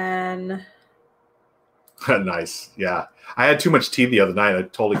 And then... Nice, yeah. I had too much tea the other night.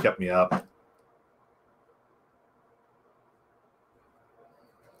 It totally kept me up.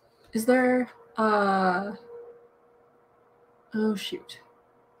 Is there... Oh, shoot.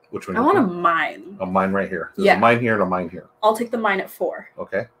 Which one? I want a mine. A mine right here. There's a mine here and a mine here. I'll take the mine at 4.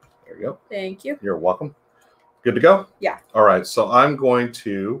 Okay. There you go. Thank you. You're welcome. Good to go? Yeah. All right. So I'm going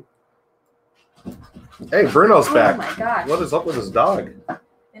to... Hey, Bruno's back. Oh, my gosh. What is up with his dog?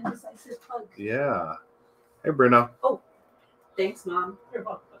 Indecisive pug. Yeah. Hey, Bruno. Oh, thanks, Mom. You're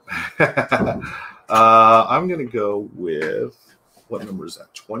welcome. I'm going to go with... What number is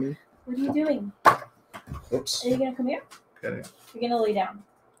that? 20? What are you doing? Oops. Are you going to come here? Okay. You're going to lay down.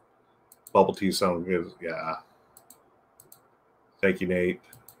 Bubble tea sound good. Yeah. Thank you, Nate.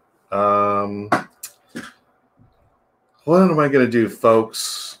 What am I going to do,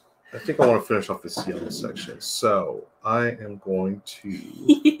 folks? I think I want to finish off this yellow section. So I am going to...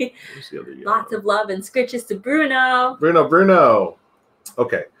 Where's the other yellow? Lots of love and scritches to Bruno. Bruno.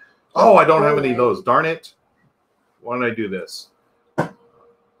 Okay. Oh, I don't have any of those. Darn it. Why don't I do this?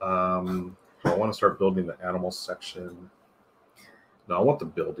 I want to start building the animal section. No, I want the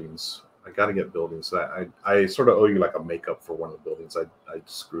buildings. I got to get buildings. I sort of owe you like a makeup for one of the buildings I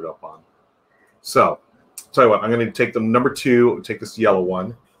screwed up on. So, tell you what, I'm going to take the number 2, take this yellow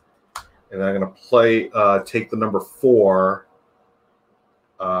one, and I'm going to take the number 4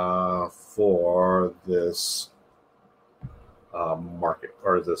 for this market,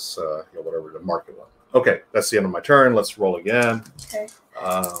 or this, whatever, the market one. Okay, that's the end of my turn. Let's roll again. Okay.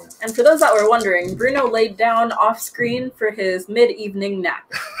 And for those that were wondering, Bruno laid down off screen for his mid-evening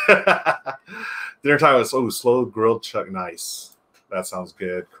nap. Dinner time was slow grilled chuck. Nice. That sounds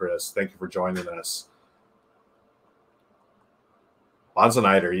good, Chris. Thank you for joining us.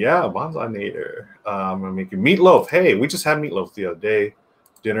 Bonzanator. Yeah, Bonzanator. I'm making meatloaf. Hey, we just had meatloaf the other day.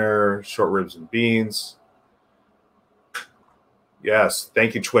 Dinner, short ribs and beans. Yes,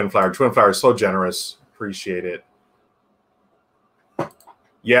 thank you, Twin Flower. Twin Flower is so generous. Appreciate it.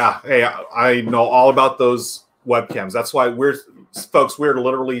 Yeah, hey, I know all about those webcams. That's why we're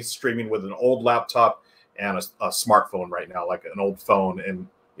literally streaming with an old laptop and a smartphone right now, like an old phone. And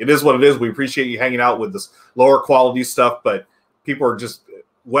it is what it is. We appreciate you hanging out with this lower quality stuff, but people are just,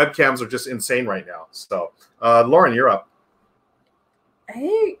 webcams are just insane right now. So, Lauren, you're up.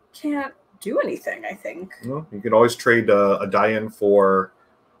 I can't do anything, I think. Well, you can always trade a die-in for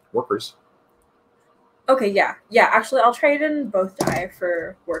workers. Okay, yeah. Yeah, actually, I'll trade in both die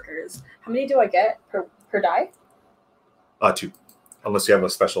for workers. How many do I get per die? 2, unless you have a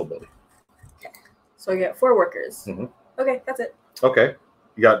special ability. Okay. So I get 4 workers. Mm-hmm. Okay, that's it. Okay.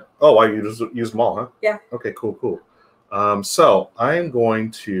 You got, you just used them all, huh? Yeah. Okay, cool. So I am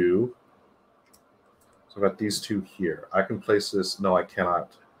going to, so I've got these 2 here. I can place this. No, I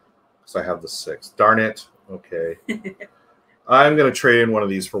cannot, because I have the 6. Darn it. Okay. I'm going to trade in one of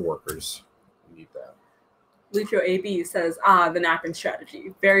these for workers. Need that. Lucio AB says, the napping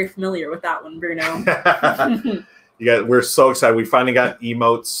strategy. Very familiar with that one, Bruno. We're so excited. We finally got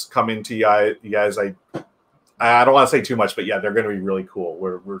emotes coming to you guys. I don't want to say too much, but yeah, they're going to be really cool.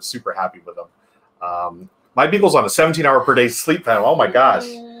 We're super happy with them. My beagle's on a 17-hour per day sleep pattern. Oh my gosh.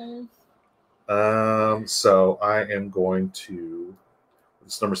 So I am going to,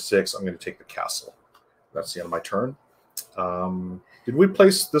 this number 6, I'm going to take the castle. That's the end of my turn. Did we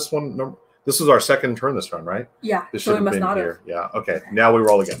place this one? This is our second turn this run, right? Yeah. This should have been here. Yeah. Okay. Now we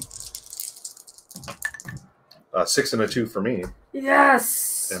roll again. 6 and a 2 for me.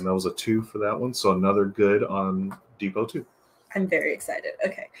 Yes. And that was a 2 for that one. So another good on Depot 2. I'm very excited.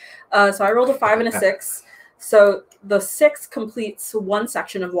 Okay. So I rolled a 5 and a 6. So the 6 completes 1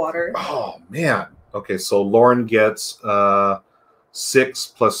 section of water. Oh, man. Okay. So Lauren gets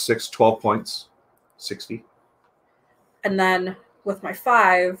 6 plus 6, 12 points. 60. And then with my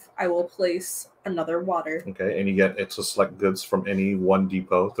 5, I will place another water. Okay, and you get it to select goods from any one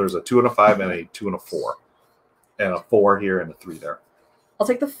depot. There's a 2 and a 5 and a 2 and a 4. And a 4 here and a 3 there. I'll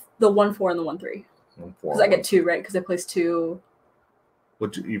take the 1 4 and the 1 3. Because I get 2, right? Because I placed 2.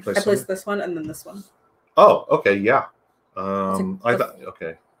 What you place? I placed this one and then this one. Oh, okay, yeah. I thought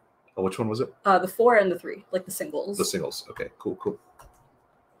okay. Oh, which one was it? The 4 and the 3, like the singles. The singles. Okay, cool. Okay.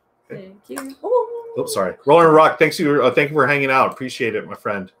 Thank you. Oh. Oops, sorry. Rolling Rock, thank you for hanging out. Appreciate it, my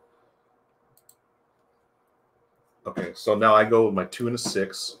friend. Okay, so now I go with my 2 and a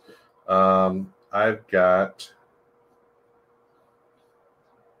 6. I've got.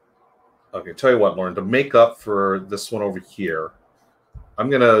 Okay, tell you what, Lauren. To make up for this one over here, I'm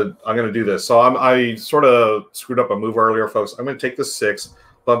gonna do this. So I sort of screwed up a move earlier, folks. I'm gonna take the 6,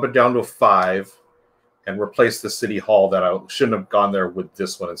 bump it down to a 5, and replace the city hall that I shouldn't have gone there with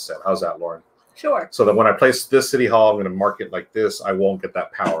this one instead. How's that, Lauren? Sure. So that when I place this city hall, I'm going to mark it like this. I won't get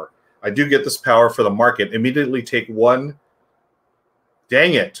that power. I do get this power for the market. Immediately take 1.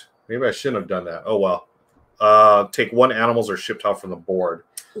 Dang it. Maybe I shouldn't have done that. Oh, well. Take 1 animals or ship tile from the board.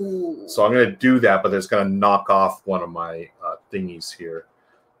 Ooh. So I'm going to do that, but it's going to knock off one of my thingies here.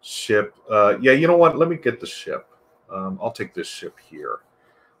 Ship. Yeah, you know what? Let me get the ship. I'll take this ship here.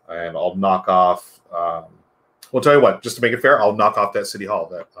 And I'll knock off. We'll tell you what. Just to make it fair, I'll knock off that city hall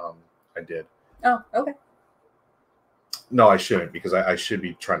that I did. Oh, okay. No, I shouldn't because I should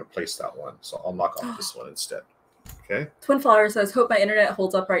be trying to place that one. So I'll knock off this one instead. Okay. Twin Flower says, "Hope my internet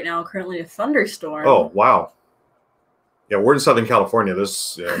holds up right now. Currently a thunderstorm." Oh, wow. Yeah, we're in Southern California.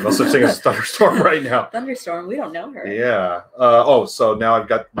 There's no such thing as a thunderstorm right now. Thunderstorm. We don't know her. Yeah. So now I've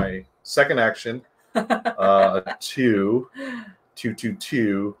got my second action. 2, 2, 2,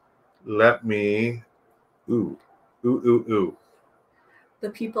 2. Let me. Ooh. The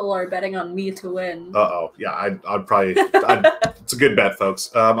people are betting on me to win. Uh-oh. Yeah, I'd probably... it's a good bet,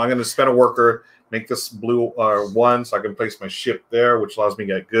 folks. I'm going to spend a worker, make this blue 1 so I can place my ship there, which allows me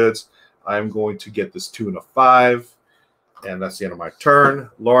to get goods. I'm going to get this 2 and a 5, and that's the end of my turn.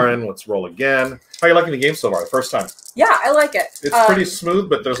 Lauren, let's roll again. How are you liking the game so far? The first time? Yeah, I like it. It's pretty smooth,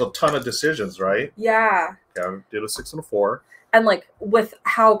 but there's a ton of decisions, right? Yeah. Okay, I did a 6 and a 4. And like with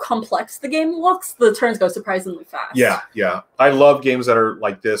how complex the game looks, the turns go surprisingly fast. Yeah. I love games that are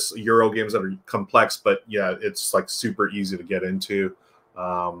like this, Euro games that are complex, but yeah, it's like super easy to get into.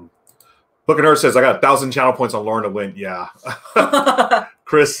 Book and Earth says, I got 1,000 channel points on Lauren to win. Yeah.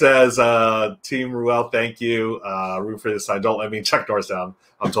 Chris says, Team Ruel, thank you. Root for this side. Don't let me Chuck Norris down.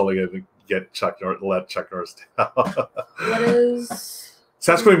 I'm totally going to get let Chuck Norris down. What is...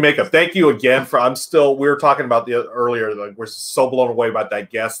 Sasquatch Makeup, thank you again for. We were talking about earlier. Like we're so blown away about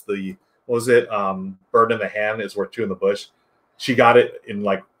that guess. What was it? Bird in the hand is worth 2 in the bush. She got it in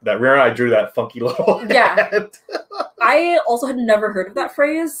like that rare. I drew that funky little. Yeah. I also had never heard of that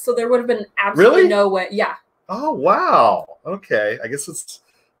phrase, so there would have been absolutely no way. Yeah. Oh wow. Okay. I guess it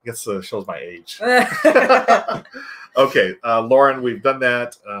shows my age. Okay, Lauren, we've done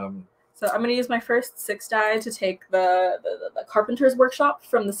that. So I'm going to use my first 6 die to take the Carpenter's Workshop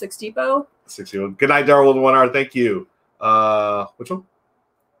from the 6 Depot. 6 Depot. Good night, Darwin 1R. Thank you. Which one?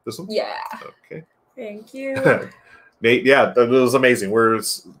 This one? Yeah. Okay. Thank you. Nate, yeah, that was amazing. We're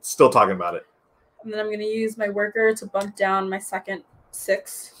still talking about it. And then I'm going to use my worker to bump down my second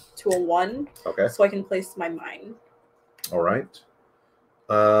 6 to a 1. Okay. So I can place my mine. All right.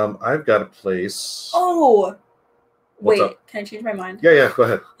 I've got a place. Oh! What's Wait, up? can I change my mind? Yeah, go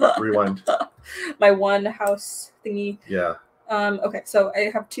ahead. Rewind. My 1 house thingy. Yeah. Okay, so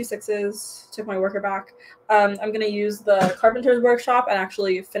I have 2 6s, took my worker back. I'm going to use the Carpenter's Workshop and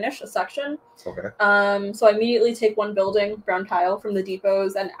actually finish a section. Okay. So I immediately take 1 building, brown tile, from the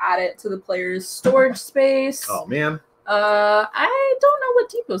depots and add it to the player's storage space. Oh, man. I don't know what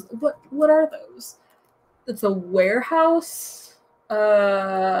depots. What are those? It's a warehouse,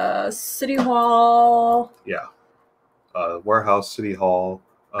 city hall. Yeah. Warehouse, city hall.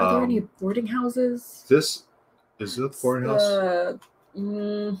 Are there any boarding houses? This is it. Boarding house.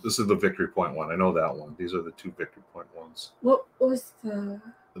 This is the Victory Point one. I know that one. These are the 2 Victory Point ones. What was the?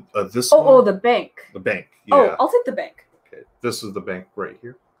 This. Oh, the bank. The bank. Yeah. Oh, I'll take the bank. Okay. This is the bank right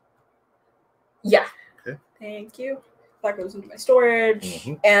here. Yeah. Okay. Thank you. That goes into my storage,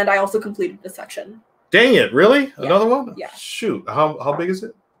 and I also completed the section. Dang it! Really? Yeah. Another one? Yeah. Shoot. How big is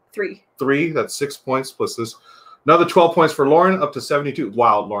it? 3. 3. That's 6 points plus this. Another 12 points for Lauren, up to 72.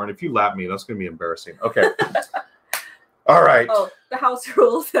 Wow, Lauren, if you lap me, that's going to be embarrassing. Okay. All right. Oh, the house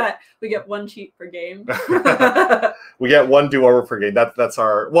rules that we get 1 cheat per game. We get 1 do-over per game. That's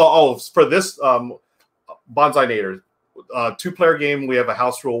our... Well, for this Bonsai Nader, 2-player game, we have a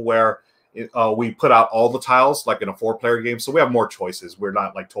house rule where we put out all the tiles like in a 4-player game, so we have more choices. We're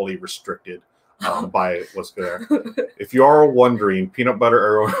not like totally restricted by what's there. If you are wondering, peanut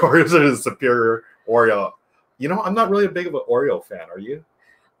butter Oreos are the superior Oreo. You know, I'm not really a big of an Oreo fan. Are you?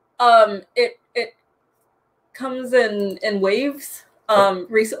 It comes in waves.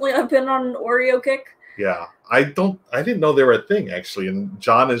 Recently I've been on an Oreo kick. Yeah, I didn't know they were a thing actually, and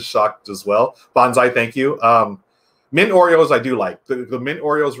John is shocked as well. Bonsai, thank you. Mint Oreos I do like. The mint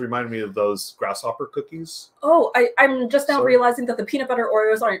Oreos remind me of those grasshopper cookies. Oh, I'm just now realizing that the peanut butter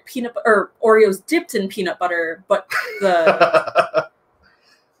Oreos aren't Oreos dipped in peanut butter, but the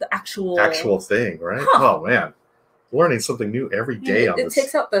the actual thing, right? Huh. Oh man, learning something new every day on this. It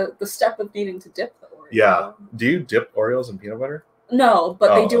takes out the step of needing to dip the Oreo. Yeah. Do you dip Oreos in peanut butter? No,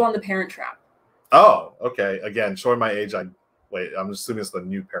 but they do on the Parent Trap. Oh, okay. Again, showing my age, I'm assuming it's the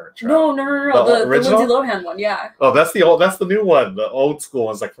new Parent Trap. No. The original? Lindsay Lohan one, yeah. Oh, that's the new one. The old school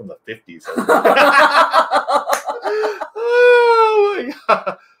one's like from the 50s. Oh my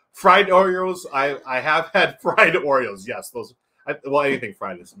god. Fried Oreos. I have had fried Oreos. Yes, those. Anything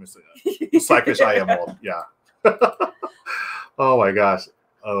fried is missing. Psychish I am old. Yeah. Oh my gosh.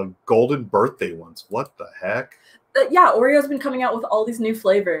 Golden birthday ones. What the heck? Yeah, Oreo's been coming out with all these new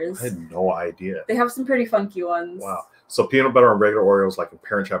flavors. I had no idea. They have some pretty funky ones. Wow. So peanut butter and regular Oreos, like in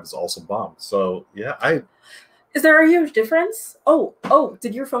Parent Trap, is also bomb. So yeah, Is there a huge difference? Oh,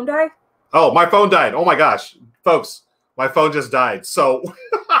 did your phone die? Oh, my phone died. Oh my gosh, folks, my phone just died. So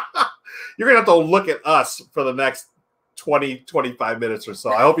you're gonna have to look at us for the next 20-25 minutes or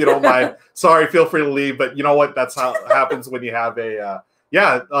so. I hope you don't mind. Sorry, feel free to leave. But you know what? That's how it happens when you have a.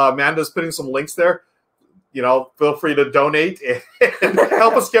 Amanda's putting some links there. You know, feel free to donate and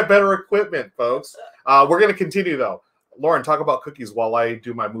help us get better equipment, folks. We're going to continue, though. Lauren, talk about cookies while I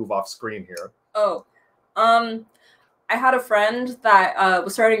do my move off screen here. Oh, I had a friend that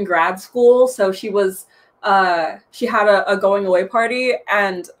was starting grad school, so she had a going away party,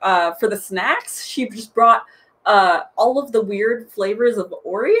 and for the snacks, she just brought all of the weird flavors of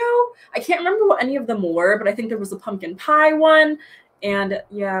Oreo. I can't remember what any of them were, but I think there was a pumpkin pie one, and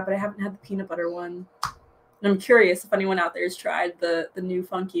yeah, but I haven't had the peanut butter one. And I'm curious if anyone out there has tried the new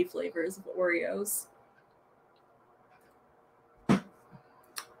funky flavors of Oreos.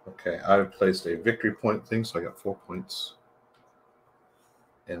 Okay, I've placed a victory point thing, so I got 4 points.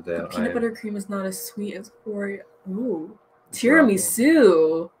 And then peanut butter cream is not as sweet as Oreo. Ooh,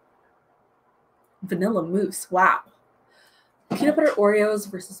 tiramisu. Vanilla mousse. Wow. Peanut butter Oreos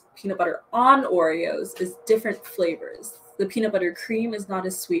versus peanut butter on Oreos is different flavors. The peanut butter cream is not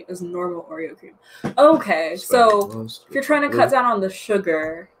as sweet as normal Oreo cream. Okay, so if you're trying to cut down on the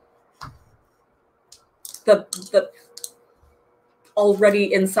sugar, the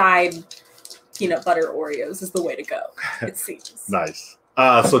already inside peanut butter Oreos is the way to go, it seems. Nice.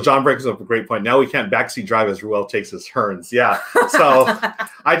 So John brings up a great point. Now we can't backseat drive as Ruel takes his turns. Yeah. So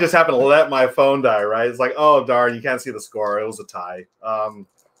I just happened to let my phone die, right? It's like, oh, darn, you can't see the score. It was a tie.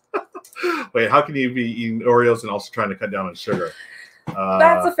 Wait, how can you be eating Oreos and also trying to cut down on sugar?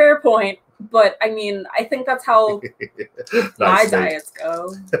 That's a fair point. But, I mean, I think that's how my diets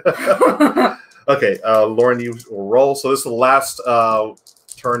go. Okay, Lauren, you will roll. So this is the last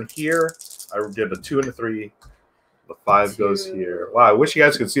turn here. I did a 2 and a 3. The 5 goes here. Wow, I wish you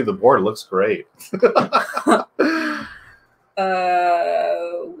guys could see the board. It looks great. What am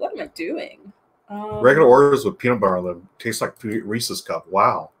I doing? Regular Oreos with peanut butter on them. Tastes like Reese's Cup.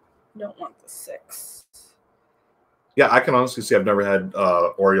 Wow. Don't want the 6. Yeah, I can honestly say I've never had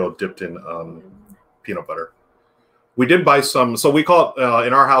Oreo dipped in peanut butter. We did buy some. So we call it,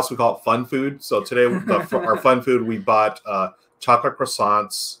 in our house, we call it fun food. So today, our fun food, we bought chocolate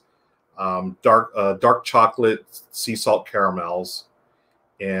croissants, dark chocolate sea salt caramels,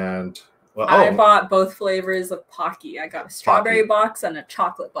 and I bought both flavors of Pocky. I got a strawberry box and a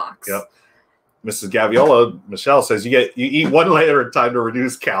chocolate box. Yep. Mrs. Gaviola, Michelle says you eat one layer at a time to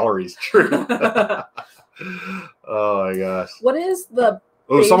reduce calories. True. Oh my gosh. What is the?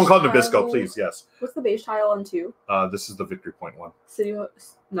 Oh, someone called Nabisco, please. Yes. What's the beige tile on 2? This is the victory point one. City Hall?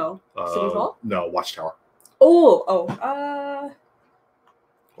 No, Watchtower. Oh.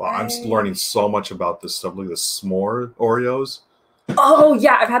 Wow, I'm learning so much about this stuff. Look at the s'more Oreos. Oh,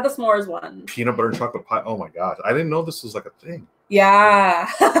 yeah. I've had the s'mores one. Peanut butter and chocolate pie. Oh, my gosh. I didn't know this was like a thing. Yeah.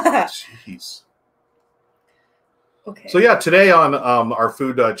 Jeez. Okay. So, yeah, today on our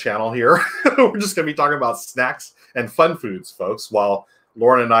food channel here, we're just going to be talking about snacks and fun foods, folks, while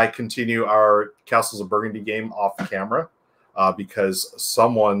Lauren and I continue our Castles of Burgundy game off camera because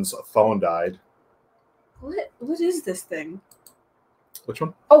someone's phone died. What is this thing? Which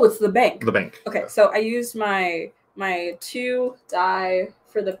one? Oh, it's the bank. The bank. Okay, so I used my 2 die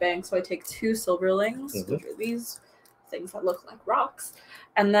for the bank, so I take 2 silverlings, which are these things that look like rocks.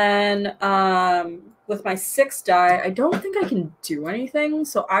 And then with my 6 die, I don't think I can do anything,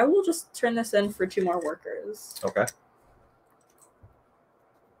 so I will just turn this in for 2 more workers. Okay.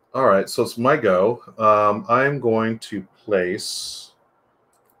 All right, so it's my go. I'm going to place.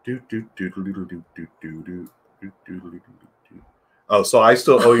 Oh, so I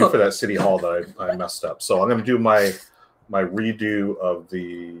still owe you for that city hall that I messed up. So I'm going to do my redo of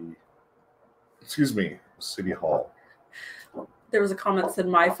the. Excuse me, city hall. There was a comment that said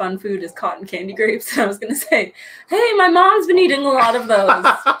my fun food is cotton candy grapes, and I was going to say, hey, my mom's been eating a lot of those,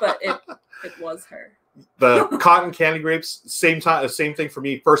 but it was her. The cotton candy grapes, same thing for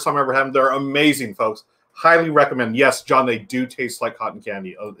me. First time I ever had them. They're amazing, folks. Highly recommend. Yes, John, they do taste like cotton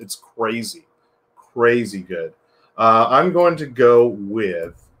candy. Oh, it's crazy, crazy good. I'm going to go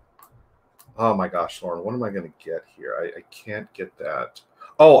with. Oh my gosh, Lauren, what am I going to get here? I can't get that.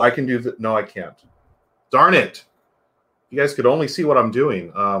 Oh, I can do that. No, I can't. Darn it! You guys could only see what I'm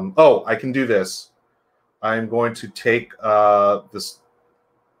doing. Oh, I can do this. I'm going to take this.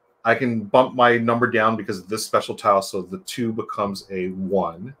 I can bump my number down because of this special tile, so the 2 becomes a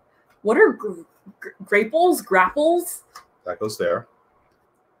 1. What are graples? Grapples? That goes there.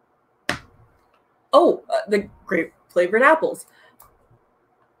 Oh, the grape flavored apples.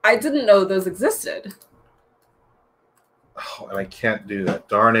 I didn't know those existed. Oh, and I can't do that.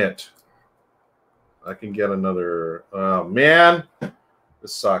 Darn it. I can get another. Oh, man.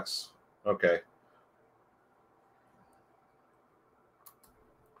 This sucks. Okay.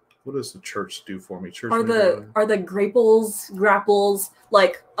 What does the church do for me? Church are the grapples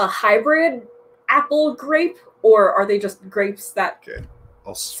like a hybrid apple grape, or are they just grapes that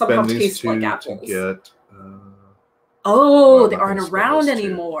I'll somehow spend these taste like 2 apples? to get. Oh, they aren't around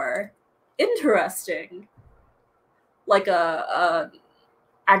anymore. Interesting. Like a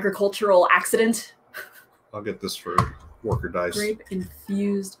agricultural accident. I'll get this for worker dice. Grape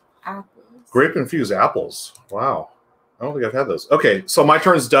infused apples. Grape infused apples. Wow. I don't think I've had those. Okay, so my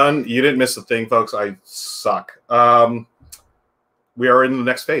turn's done. You didn't miss a thing, folks. I suck. We are in the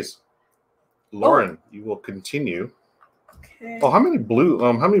next phase. Lauren, you will continue. Okay. Oh, how many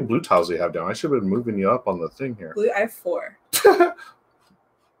blue tiles do you have down? I should have been moving you up on the thing here. Blue, I have 4.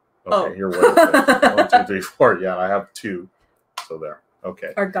 Okay, here, wait. 1, 2, 3, 4. Yeah, I have 2. So there.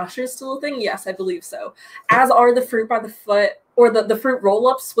 Okay. Are gushers still a thing? Yes, I believe so. As are the fruit by the foot, or the fruit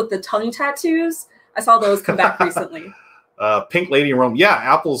roll-ups with the tongue tattoos. I saw those come back recently. Pink Lady in Rome. Yeah,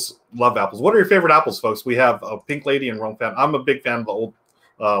 apples. Love apples. What are your favorite apples, folks? We have a Pink Lady in Rome fan. I'm a big fan of the old,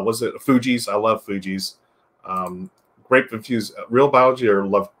 was it Fuji's? I love Fuji's. Grape infused real biology or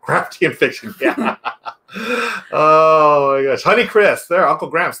Lovecraftian fiction. Yeah. Oh my gosh. Honey Crisp. There, Uncle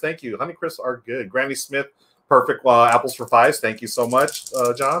Gramps. Thank you. Honey Crisps are good. Granny Smith. Perfect. Apples for 5s. Thank you so much,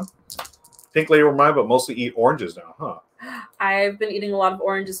 John. Pink Lady in Rome, but mostly eat oranges now, huh? I've been eating a lot of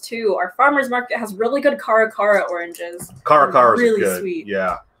oranges too. Our farmer's market has really good Cara oranges. Cara really good. Sweet.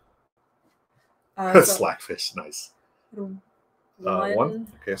 Yeah. So Slackfish, nice. 1.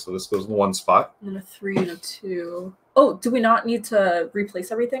 Okay, so this goes in 1 spot. And a 3 and a 2. Oh, do we not need to replace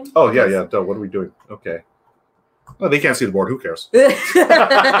everything? Oh yeah, yeah. Duh, what are we doing? Okay. Well, they can't see the board. Who cares? Okay,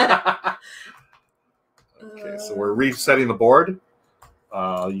 so we're resetting the board.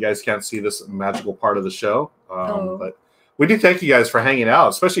 You guys can't see this magical part of the show, but we do thank you guys for hanging out,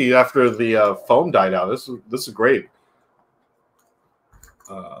 especially after the foam died out. This is great.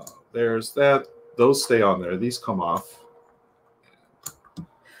 There's that. Those stay on there. These come off.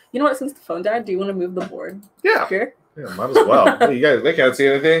 You know what? Since the phone died, do you want to move the board? Yeah. Here? Yeah, might as well. Hey, you guys, they can't see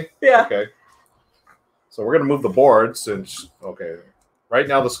anything? Yeah. Okay. So we're going to move the board since, okay. Right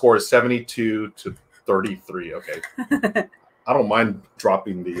now the score is 72 to 33. Okay. I don't mind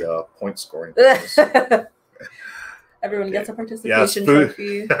dropping the point scoring. Everyone gets a participation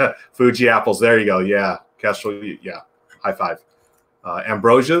trophy. Fuji apples. There you go. Yeah. Castro. Yeah. High 5.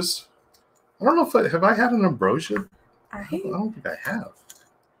 Ambrosias. I don't know if have I had an ambrosia? I don't think I have.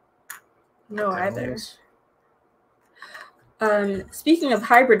 No, either. Speaking of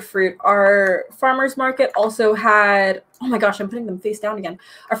hybrid fruit, our farmer's market also had, oh my gosh, I'm putting them face down again.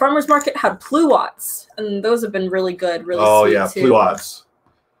 Our farmer's market had pluots, and those have been really good, really sweet yeah, too. pluots.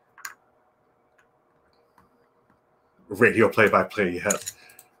 Radio play-by-play, yes.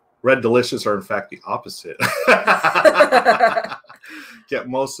 Red Delicious are, in fact, the opposite. Get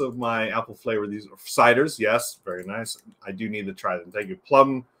most of my apple flavor. These are ciders, yes, very nice. I do need to try them. Thank you.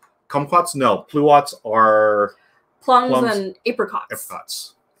 Kumquats? No, pluots are... Plums and apricots.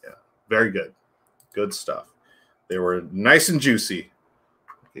 Apricots, yeah. Very good. Good stuff. They were nice and juicy.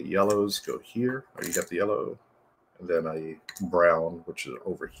 Okay, yellows go here. Oh, you got the yellow. and then a brown, which is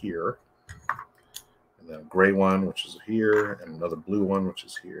over here, and then a gray one, which is here, and another blue one, which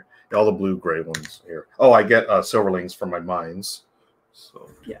is here. All the blue, gray ones here. Oh, I get silverlings for my mines. So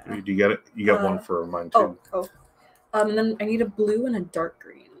Yeah. do you get it? You get one for mine too. And then I need a blue and a dark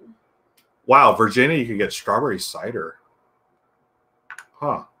green. Wow, Virginia, you could get strawberry cider.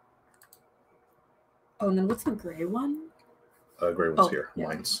 Huh. Oh, and then what's the gray one? Gray one's here. Yeah.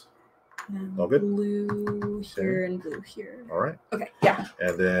 Mine's. And All good? Blue here and blue here. All right. Okay, yeah.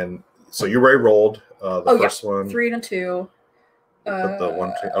 And then, so you already rolled the first one. 3 and a 2. Put the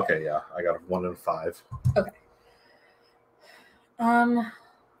 1, 2. Okay, yeah. I got a 1 and 5. Okay.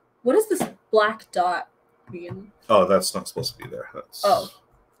 What does this black dot mean? Oh, that's not supposed to be there. That's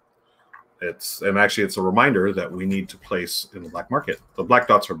and actually it's a reminder that we need to place in the black market. The black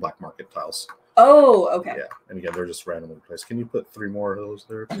dots are black market tiles. Oh, okay. Yeah, and again, they're just randomly placed. Can you put 3 more of those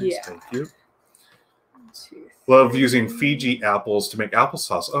there, please? Yeah. Thank you. 1, 2, Love using Fiji apples to make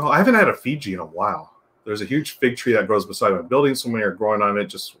applesauce. Oh, I haven't had a Fiji in a while. There's a huge fig tree that grows beside my building. So many are growing on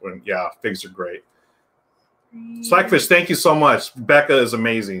it. Figs are great. Slackfish, thank you so much. Becca is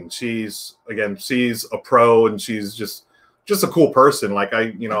amazing. She's a pro, and she's just a cool person. Like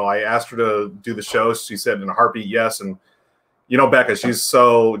I asked her to do the show. She said in a heartbeat yes. And Becca, she's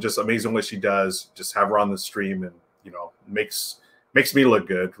so just amazing what she does. Just have her on the stream, and makes me look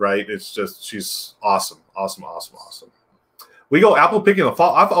good, right? It's just she's awesome. We go apple picking in the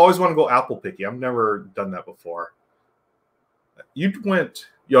fall. I've always wanted to go apple picking. I've never done that before. You went.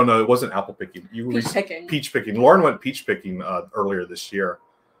 No, it wasn't apple picking. Peach picking. Lauren went peach picking earlier this year.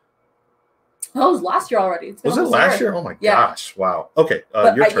 That was last year already. Was it last year? Oh my gosh! Wow. Okay,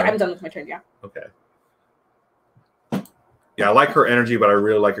 your turn. I'm done with my turn. Yeah. Okay. Yeah, I like her energy, but I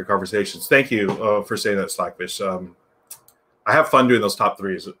really like her conversations. Thank you for saying that, Slackfish. I have fun doing those top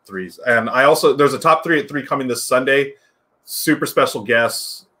threes, and there's a top 3 at 3 coming this Sunday. Super special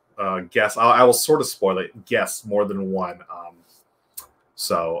guests. I will sort of spoil it. Guests more than one.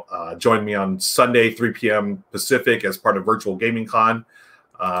 So join me on Sunday, 3 p.m. Pacific as part of Virtual Gaming Con.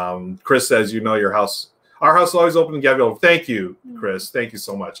 Chris says, your house. Our house is always open to Gaviola. Thank you, Chris. Thank you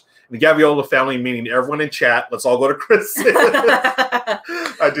so much. And the Gaviola family, meaning everyone in chat. Let's all go to Chris. I'm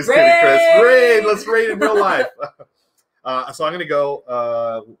just kidding, Chris. Raid. Let's raid in real life. So I'm going to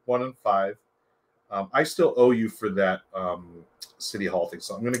go 1 and 5. I still owe you for that City Hall thing.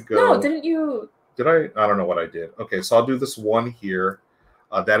 So I'm going to go. No, didn't you? Did I? I don't know what I did. Okay, so I'll do this one here.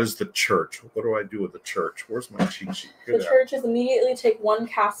 That is the church. What do I do with the church? Where's my cheat sheet? The church is immediately take 1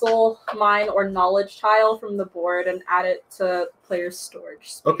 castle, mine, or knowledge tile from the board and add it to player's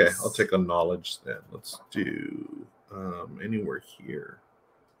storage space. Okay, I'll take a knowledge then. Let's do anywhere here.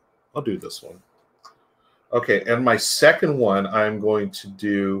 I'll do this one. Okay, and my second one, I'm going to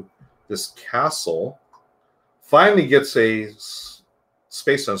do this castle. Finally gets a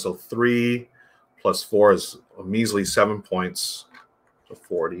space zone, so 3 plus 4 is a measly 7 points.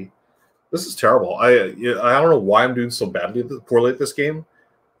 40. This is terrible. I don't know why I'm doing so poorly at this game.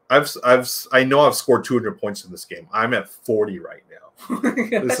 I know I've scored 200 points in this game. I'm at 40 right now.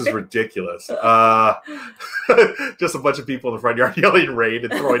 This is ridiculous. Just a bunch of people in the front yard yelling raid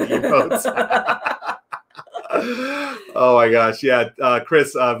and throwing emotes. Oh my gosh. Yeah.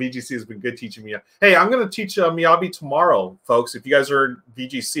 Chris, VGC has been good teaching me. Hey, I'm going to teach Miyabi tomorrow, folks. If you guys are in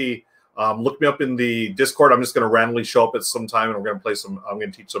VGC, look me up in the Discord. I'm just going to randomly show up at some time, and we're going to play some. I'm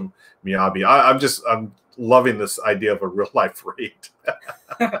going to teach some Miyabi. I'm loving this idea of a real life raid.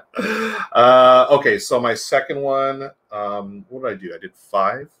 Okay, so my second one. What did I do? I did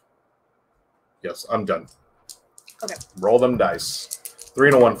 5. Yes, I'm done. Okay. Roll them dice. 3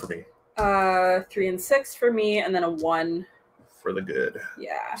 and a 1 for me. 3 and 6 for me, and then a 1 for the good.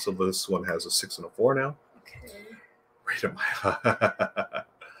 Yeah. So this one has a 6 and a 4 now. Okay. Right in my.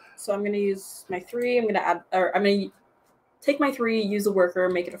 So I'm going to use my 3. I'm going to take my 3, use a worker,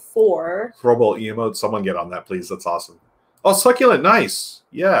 make it a 4. Throwable emote. Someone get on that, please. That's awesome. Oh, Succulent. Nice.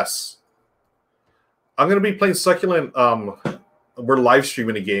 Yes. I'm going to be playing Succulent. We're live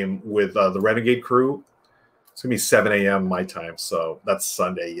streaming a game with the Renegade crew. It's going to be 7 a.m. my time, so that's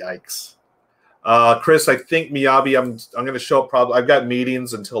Sunday. Yikes. Chris, I think Miyabi, I'm going to show up probably. I've got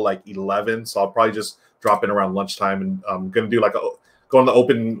meetings until like 11, so I'll probably just drop in around lunchtime, and I'm going to do go on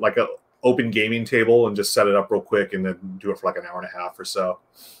the open gaming table and just set it up real quick, and then do it for like an hour and a half or so.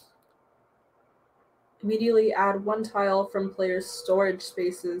 Immediately add 1 tile from players' storage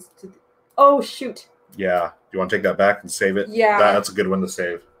spaces to. Oh shoot! Yeah, do you want to take that back and save it? Yeah, that's a good one to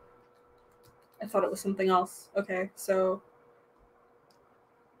save. I thought it was something else. Okay, so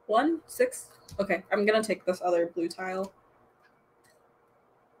 1, 6. Okay, I'm gonna take this other blue tile.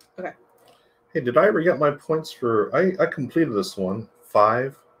 Okay. Hey, did I ever get my points for... I completed this one.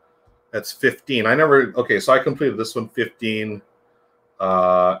 5. That's 15. I never... Okay, so I completed this one 15.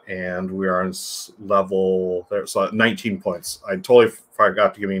 And we are on level there, so 19 points. I totally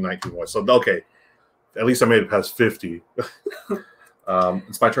forgot to give me 19 points. So okay, at least I made it past 50.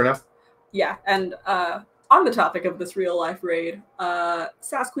 It's my turn now. Yeah, and on the topic of this real life raid,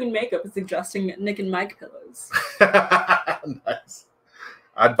 Sass Queen Makeup is suggesting Nick and Mike pillows. Nice.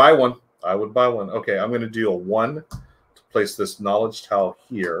 I'd buy one. I would buy one. Okay, I'm going to do a 1 to place this knowledge tile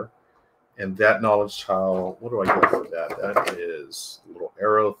here. And that knowledge tile, what do I get for that? That is a little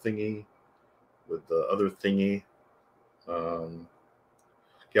arrow thingy with the other thingy.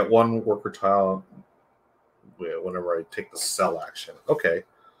 Get 1 worker tile whenever I take the sell action. Okay,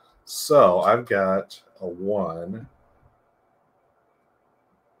 so I've got a 1.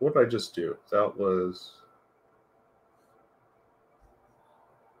 What did I just do? That was...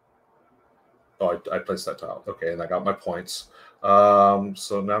 Oh, I placed that tile. Okay, and I got my points.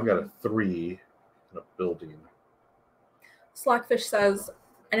 So now I've got a 3 in a building. Slackfish says,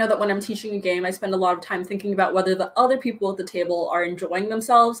 I know that when I'm teaching a game, I spend a lot of time thinking about whether the other people at the table are enjoying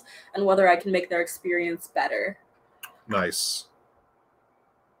themselves and whether I can make their experience better. Nice.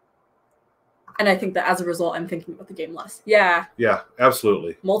 And I think that as a result, I'm thinking about the game less. Yeah. Yeah,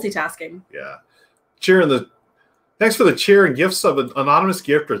 absolutely. Multitasking. Yeah. Thanks for the cheer and gifts of an anonymous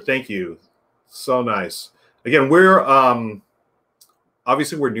gifter. Thank you. So nice. Again, we're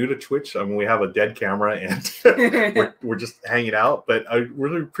obviously we're new to Twitch. I mean, we have a dead camera and we're just hanging out. But I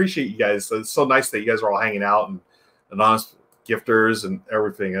really appreciate you guys. It's so nice that you guys are all hanging out and anonymous gifters and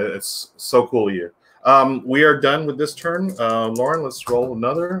everything. It's so cool of you. We are done with this turn. Lauren, let's roll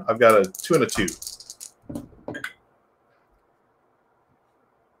another. I've got a 2 and a 2.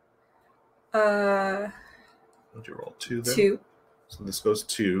 Would you roll 2 then? 2. So this goes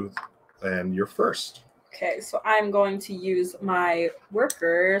 2. And you're first. Okay, so I'm going to use my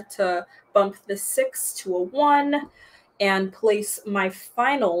worker to bump the 6 to a 1 and place my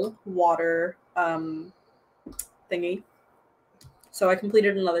final water thingy. So I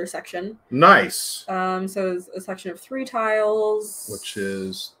completed another section. Nice. So it's a section of 3 tiles. Which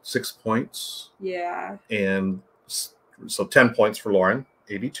is 6 points. Yeah. And so 10 points for Lauren,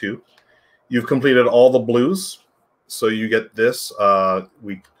 82. You've completed all the blues. So you get this.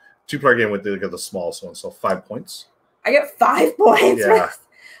 2-player game with the smallest one, so 5 points. I get 5 points. Yeah.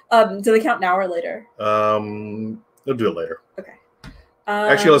 Do they count now or later? They'll do it later. Okay.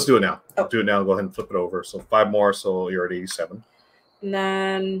 Actually, let's do it now. Oh. Do it now. Go ahead and flip it over. So 5 more, so you're at 87. And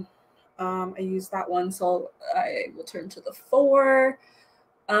then I use that one, so I will turn to the 4.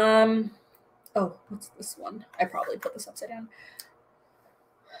 Oh, what's this one? I probably put this upside down.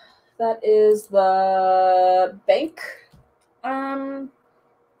 That is the bank.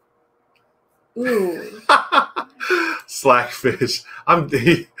 Ooh. Slackfish.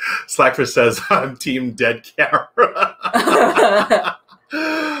 Slackfish says I'm team dead camera.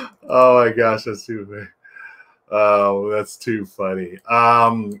 Oh my gosh, that's too big. Oh, that's too funny.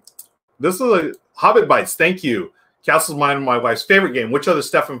 This is a Hobbit Bites. Thank you. Castles of mine and my wife's favorite game. Which other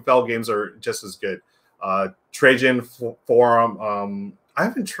Stefan Feld games are just as good? Trajan Forum. I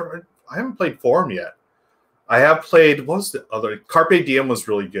haven't played Forum yet. I have played, what was the other? Carpe Diem was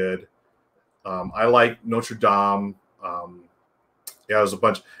really good. I like Notre Dame. Yeah, there's a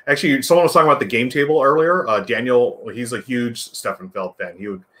bunch. Actually, someone was talking about the game table earlier. Daniel, he's a huge Stefan Feld fan.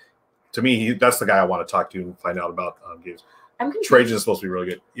 That's the guy I want to talk to and find out about games. Trajan is supposed to be really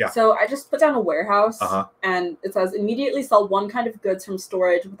good. Yeah. So I just put down a warehouse, and it says immediately sell 1 kind of goods from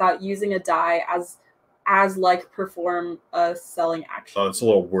storage without using a die as like perform a selling action. So it's a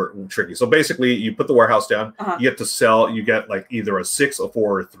little tricky. So basically, you put the warehouse down. You get to sell. You get like either a 6, a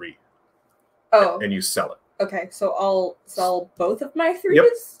 4, or a 3. Oh. And you sell it. Okay, so I'll sell both of my 3s? Yep.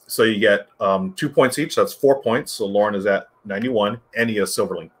 So you get 2 points each. That's 4 points. So Lauren is at 91, and he has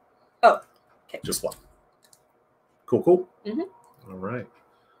Silverling. Oh, okay. Just 1. Cool. Mm-hmm. All right.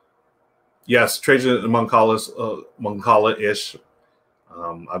 Yes, Trajan Moncala-ish.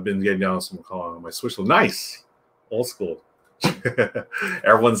 I've been getting down some Moncala on my Switch. Nice. Old school.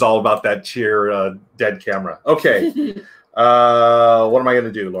 Everyone's all about that cheer dead camera. Okay. What am I going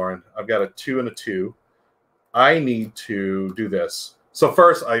to do, Lauren? I've got a 2 and a 2. I need to do this. So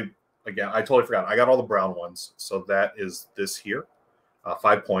first, I totally forgot. I got all the brown ones. So that is this here.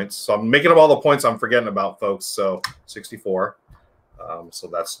 5 points. So I'm making up all the points I'm forgetting about, folks. So 64. So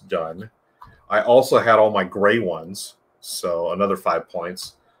that's done. I also had all my gray ones. So another 5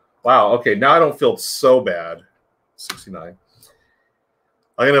 points. Wow. Okay. Now I don't feel so bad. 69.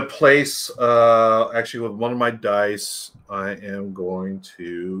 I'm going to place, actually with one of my dice, I am going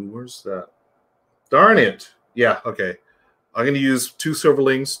to, where's that? Darn it. Yeah, okay. I'm going to use 2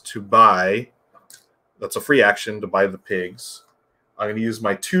 silverlings to buy. That's a free action to buy the pigs. I'm going to use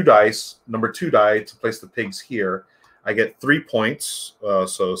my 2 dice, number 2 die, to place the pigs here. I get 3 points,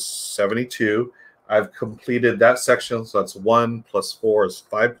 so 72. I've completed that section, so that's 1 plus 4 is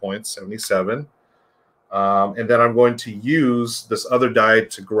 5 points, 77. And then I'm going to use this other die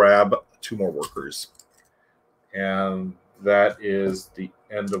to grab 2 more workers. And that is the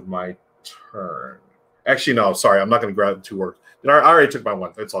end of my turn. Actually, no, sorry, I'm not going to grab 2 workers. I already took my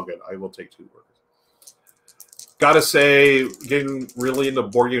 1. It's all good. I will take 2 workers. Gotta say, getting really into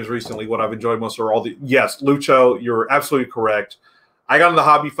board games recently, what I've enjoyed most are all the... Yes, Lucho, you're absolutely correct. I got into the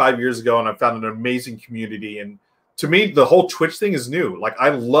hobby 5 years ago, and I found an amazing community. And to me, the whole Twitch thing is new. Like, I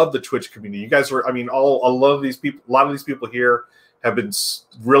love the Twitch community. You guys are... I mean, a lot of these people here have been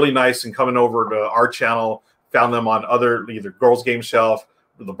really nice and coming over to our channel. Found them on other, either Girls Game Shelf,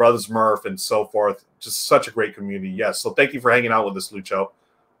 the Brothers Murph, and so forth. Just such a great community. Yes, so thank you for hanging out with us, Lucho.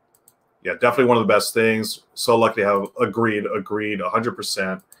 Yeah, definitely one of the best things. So lucky to have agreed,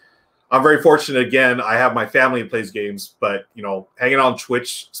 100%. I'm very fortunate. Again, I have my family that plays games, but you know, hanging on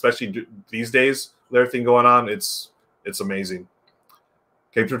Twitch, especially these days with everything going on, it's amazing.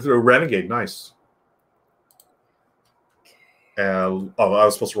 Came through Renegade, nice. And I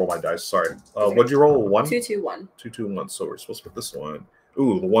was supposed to roll my dice. Sorry. What'd you roll? 1? 2, 2, 1. 2, 2, 1. So we're supposed to put this one.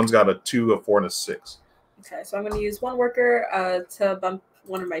 Ooh, the one's got a 2, a 4, and a 6. Okay, so I'm going to use 1 worker to bump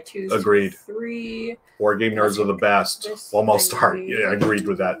one of my 2s. Agreed. 3. Board game nerds are the best. Almost start. Yeah, I agreed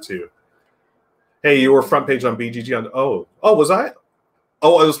with that too. Hey, you were front page on BGG on. Oh, was I?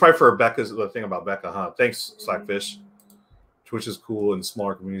 Oh, it was probably for Becca's the thing about Becca, huh? Thanks, Slackfish. Twitch is cool and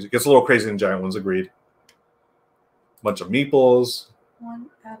smaller communities. It gets a little crazy in giant ones. Agreed. Bunch of meeples. 1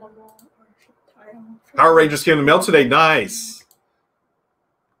 animal. Power Rangers came in the mail today. Nice.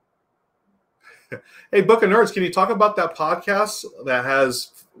 Hey, Book of Nerds, can you talk about that podcast that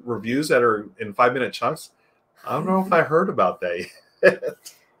has reviews that are in 5-minute chunks? I don't know if I heard about that.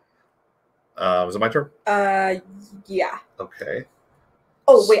 Was it my turn? Yeah. Okay.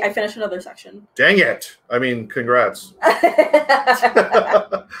 Oh, wait, I finished another section. Dang it. I mean, congrats.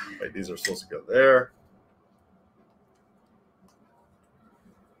 Wait, these are supposed to go there.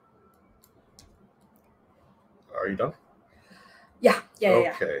 Are you done? Yeah.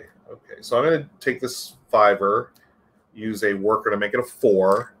 Okay. Okay, so I'm going to take this 5er, use a worker to make it a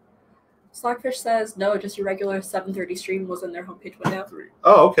 4. Slackfish says, no, just your regular 7:30 stream was in their homepage window. 3.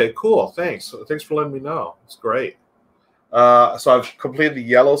 Oh, okay, cool. Thanks. Thanks for letting me know. It's great. So I've completed the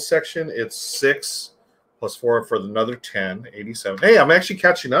yellow section. It's 6 plus 4 for another 10, 87. Hey, I'm actually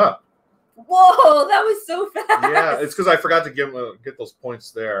catching up. Whoa, that was so fast. Yeah, it's because I forgot to get those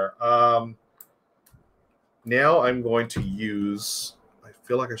points there. Now I'm going to use... I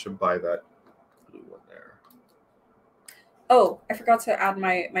feel like I should buy that blue one there. Oh, I forgot to add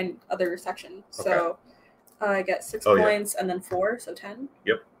my other section. So I get 6 points and then 4, so 10.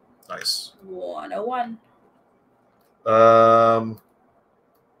 Yep. Nice. 101. What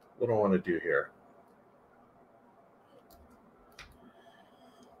do I want to do here?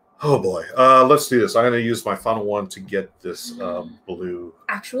 Oh boy. Let's do this. I'm going to use my final one to get this blue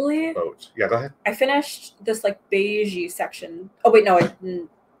boat. Yeah, go ahead. I finished this like beigey section. Oh wait, no, I didn't.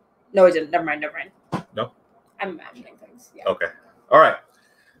 Never mind. No? I'm imagining things. Yeah. Okay. All right.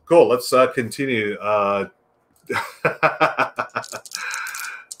 Cool. Let's continue.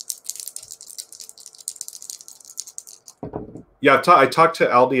 Yeah, I talked to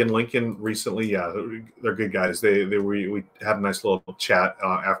Aldi and Lincoln recently. Yeah, they're good guys. We had a nice little chat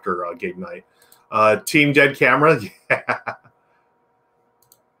after game night. Team Dead Camera. Yeah.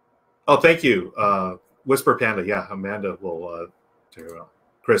 Oh, thank you. Whisper Panda. Yeah, Amanda will take it out.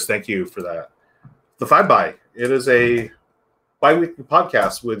 Chris, thank you for that. The 5x. It is a bi-weekly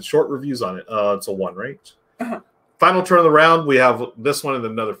podcast with short reviews on it. It's a 1, right? Final turn of the round. We have this one and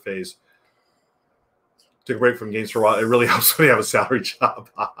another phase. Took a break from games for a while. It really helps when you have a salary job.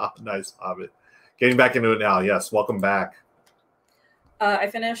 Nice, Hobbit. Getting back into it now. Yes, welcome back. I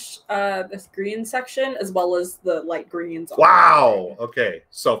finished this green section as well as the light greens. Wow. Okay.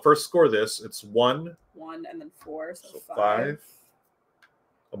 So first score this. It's 1. 1 and then 4. So 5.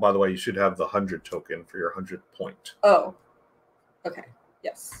 Oh, by the way, you should have the 100 token for your 100 point. Oh. Okay.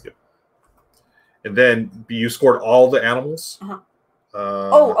 Yes. Yep. And then you scored all the animals.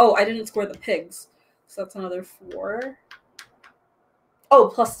 I didn't score the pigs. So that's another 4.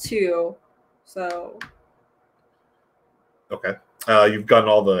 Oh, plus 2. So. Okay. You've gotten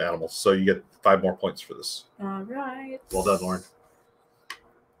all the animals, so you get 5 more points for this. All right. Well done, Lauren.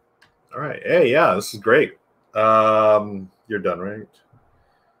 All right. Hey, yeah, this is great. You're done, right?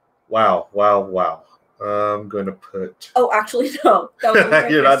 Wow, wow, wow. I'm going to put... Oh, actually, no. That was my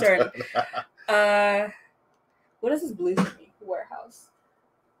You're first not turn. What is this blue thingy? Warehouse.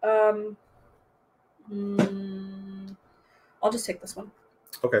 I'll just take this one.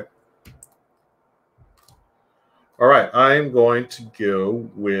 Okay. All right, I'm going to go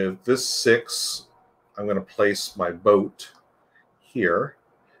with this 6. I'm going to place my boat here.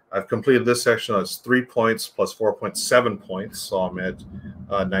 I've completed this section. That's 3 points plus 4.7 points, so I'm at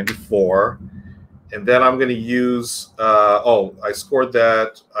 94. And then I'm going to use, I scored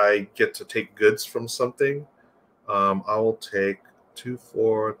that. I get to take goods from something. I will take 2,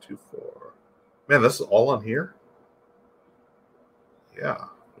 4, 2, 4. Man, this is all on here? Yeah,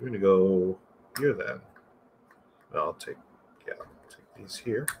 we're going to go here then. I'll take these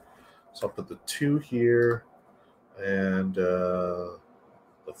here. So I'll put the 2 here and the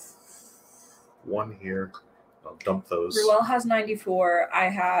 1 here. I'll dump those. Ruel has 94. I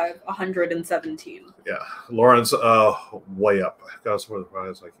have 117. Yeah, Lauren's way up. I was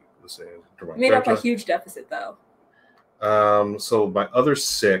surprised, like the same. Made up a huge deficit though. So my other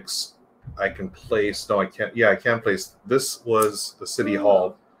 6, I can place. No, I can't. Yeah, I can place. This was the city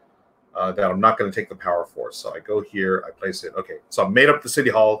hall that I'm not going to take the power for. So I go here. I place it. Okay, so I made up the city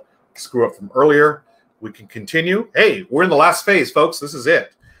hall. Screw up from earlier. We can continue. Hey, we're in the last phase, folks. This is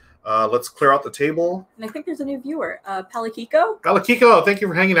it. Let's clear out the table. And I think there's a new viewer, Palikiko. Palikiko, thank you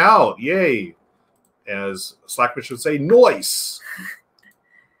for hanging out. Yay. As Slackman should say, nice.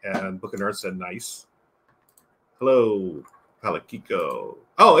 And Book of Nerds said nice. Hello, Palikiko.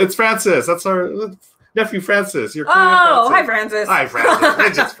 Oh, it's Francis. That's our nephew, Francis. You're hi, Francis. Hi, Francis.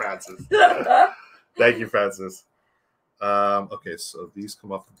 It's just Francis. Thank you, Francis. Okay, so these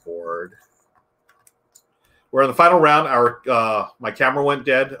come off the board. We're in the final round. My camera went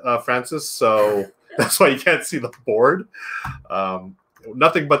dead, Francis, so that's why you can't see the board.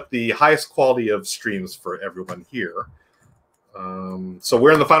 Nothing but the highest quality of streams for everyone here. So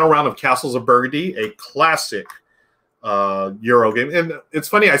we're in the final round of Castles of Burgundy, a classic Euro game. And it's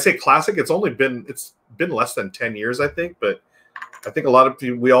funny, I say classic. It's been less than 10 years, I think, but I think a lot of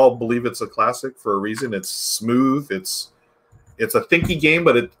people, we all believe it's a classic for a reason. It's smooth. It's a thinky game,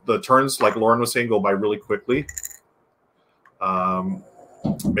 but the turns, like Lauren was saying, go by really quickly.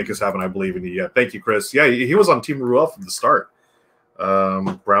 Make us happen, I believe in you. Yeah, thank you, Chris. Yeah, he was on Team Ruel from the start.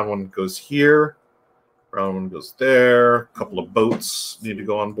 Brown one goes here. Brown one goes there. A couple of boats need to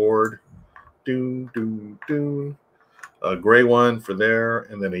go on board. Doon, doon, doon. A gray one for there,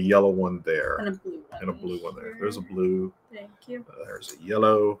 and then a yellow one there. And a blue one. And a blue one there. There's a blue. Thank you. There's a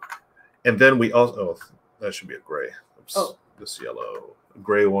yellow. And then we also, that should be a gray. Oops. Oh. This yellow,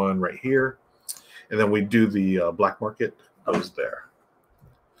 gray one right here, and then we do the black market goes there.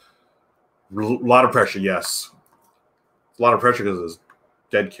 A lot of pressure, yes. A lot of pressure because there's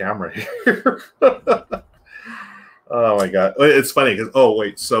dead camera here. Oh my god, it's funny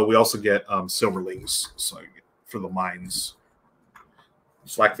because so we also get silverlings, so for the mines.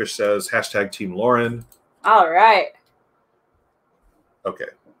 Slackfish says #Team Lauren. All right. Okay.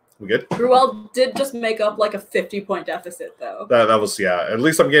 We good? Ruel did just make up like a 50-point deficit, though. That was, yeah. At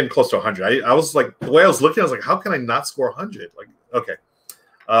least I'm getting close to 100. I was like, the way I was looking, I was like, how can I not score 100? Like, okay.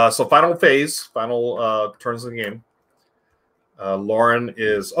 So final phase, final turns of the game. Lauren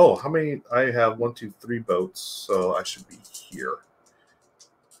is, how many? I have 1, 2, 3 boats, so I should be here.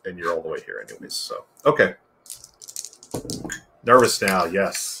 And you're all the way here anyways, so. Okay. Nervous now,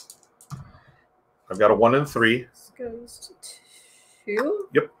 yes. I've got a 1 and 3. This goes to 2?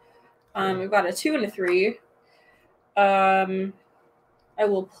 Yep. We've got a 2 and a 3. I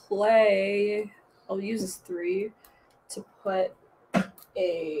will play. I'll use this 3 to put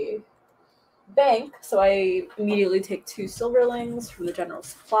a bank. So I immediately take 2 silverlings from the general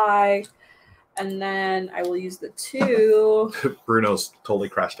supply, and then I will use the 2. Bruno's totally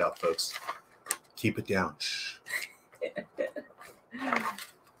crashed out, folks. Keep it down.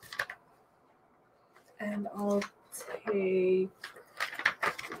 And I'll take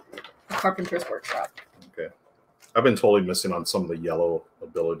Carpenter's Workshop. Okay. I've been totally missing on some of the yellow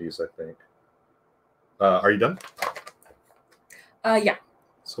abilities, I think. Are you done? Yeah. I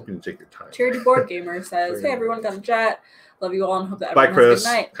was hoping to take your time. Charity Board Gamer says, hey, everyone, got a jet. Love you all and hope that Bye, everyone Chris.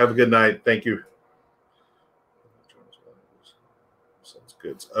 has a good night. Have a good night. Thank you. Sounds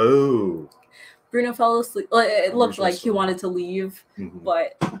good. Oh. Bruno fell asleep. It looked like he wanted to leave,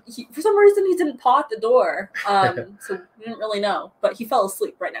 but for some reason he didn't paw at the door. So we didn't really know. But he fell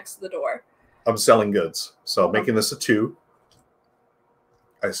asleep right next to the door. I'm selling goods. So making this a 2.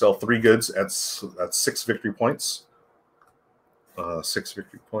 I sell 3 goods at 6 victory points. 6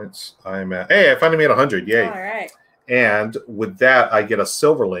 victory points. I'm at, hey, I finally made 100. Yay. All right. And with that, I get a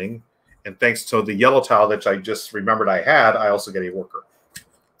silverling. And thanks to the yellow tile that I just remembered I had, I also get a worker.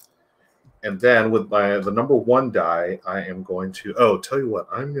 And then with the number 1 die, I am going to... Oh, tell you what,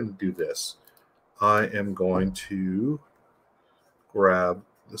 I'm going to do this. I am going to grab...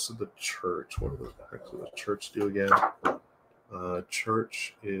 This is the church. What the heck does the church do again?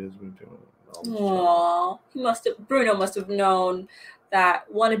 Church is... Aww. Bruno must have known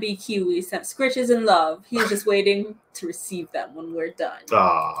that wannabe Kiwi sent Scritches in love. He's just waiting to receive them when we're done.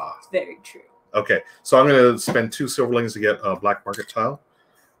 Ah. It's very true. Okay, so I'm going to spend 2 silverlings to get a black market tile.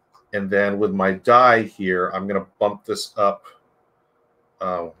 And then with my die here, I'm going to bump this up.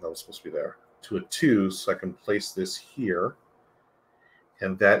 That was supposed to be there. To a 2, so I can place this here.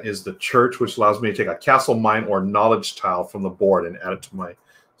 And that is the church, which allows me to take a castle, mine, or knowledge tile from the board and add it to my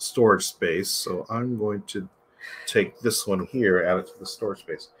storage space. So I'm going to take this one here, add it to the storage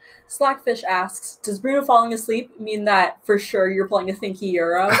space. Slackfish asks, does Bruno falling asleep mean that for sure you're playing a Thinky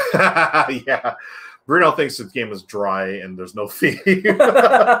Euro? Yeah. Bruno thinks the game is dry and there's no feed.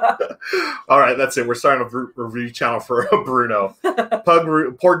 All right, that's it. We're starting a review channel for Bruno.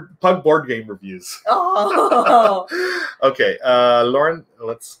 Pug board game reviews. Oh. Okay, Lauren,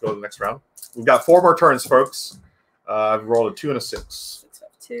 let's go to the next round. We've got 4 more turns, folks. I've rolled a 2 and a 6.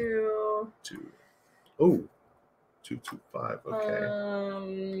 2. 2. Oh, 2, 2, 5.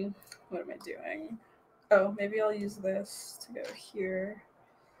 Okay. What am I doing? Oh, maybe I'll use this to go here.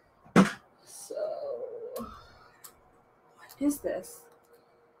 So, what is this?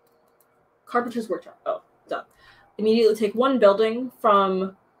 Carpenter's Workshop. Oh, done. Immediately take 1 building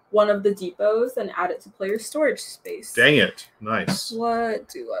from one of the depots and add it to player's storage space. Dang it. Nice. What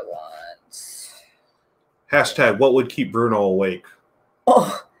do I want? Hashtag, what would keep Bruno awake?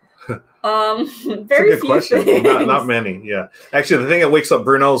 Oh, very few question. things. Not many, yeah. Actually, the thing that wakes up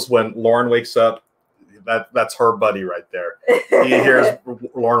Bruno is when Lauren wakes up. That's her buddy right there. He hears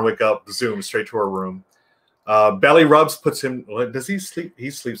Lauren wake up, zoom straight to her room. Belly rubs puts him... Does he sleep?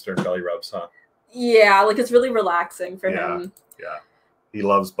 He sleeps during belly rubs, huh? Yeah, like it's really relaxing for him. Yeah, he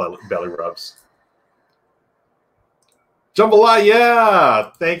loves belly rubs. Jambalaya,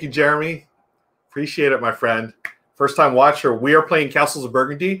 yeah! Thank you, Jeremy. Appreciate it, my friend. First time watcher. We are playing Castles of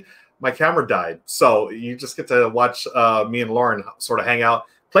Burgundy. My camera died, so you just get to watch me and Lauren sort of hang out,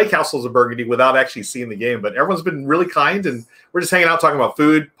 play Castles of Burgundy without actually seeing the game. But everyone's been really kind, and we're just hanging out talking about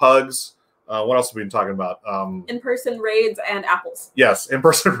food, pugs. What else have we been talking about? In-person raids and apples. Yes,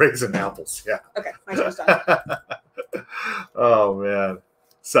 in-person raids and apples. Yeah. Okay, my turn done. Oh, man.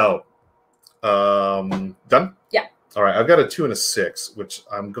 So, done? Yeah. All right, I've got a 2 and a 6, which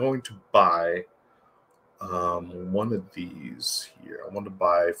I'm going to buy one of these here. I want to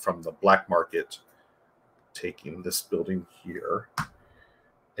buy from the black market, taking this building here.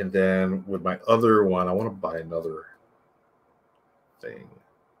 And then with my other one, I want to buy another thing.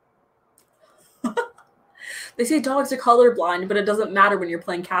 They say dogs are colorblind, but it doesn't matter when you're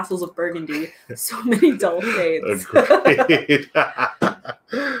playing Castles of Burgundy. So many dull shades. Agreed.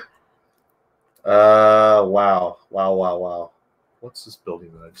 Wow. What's this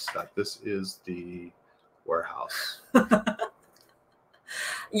building that I just got? This is the warehouse.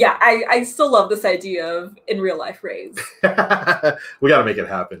 Yeah, I still love this idea of in real life raids. We got to make it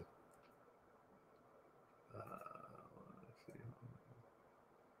happen.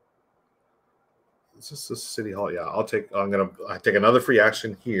 Is this the city hall? Yeah, I'm gonna take another free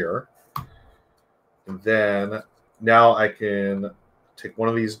action here, and then now I can take one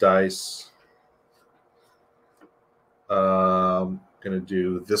of these dice. Gonna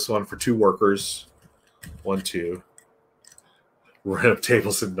do this one for 2 workers. 1, 2. We're gonna have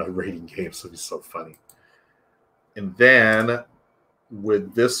tables in the rating games. It'll be so funny. And then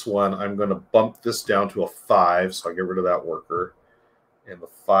with this one, I'm gonna bump this down to a 5, so I get rid of that worker. And the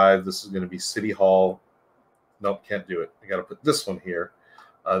 5, this is going to be City Hall. Nope, can't do it. I got to put this one here.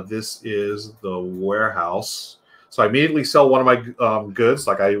 This is the warehouse. So I immediately sell one of my goods,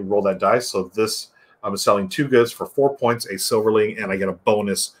 like I roll that dice. So this, I'm selling 2 goods for 4 points, a silverling, and I get a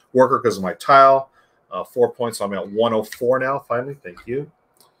bonus worker because of my tile. 4 points, so I'm at 104 now, finally. Thank you.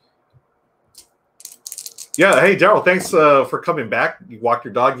 Yeah, hey, Daryl, thanks for coming back. You walked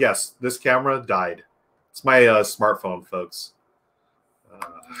your dog. Yes, this camera died. It's my smartphone, folks.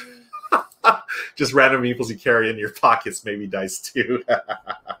 Just random meeples you carry in your pockets, maybe dice too.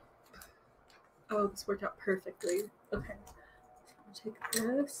 Oh, this worked out perfectly. Okay. So I'm gonna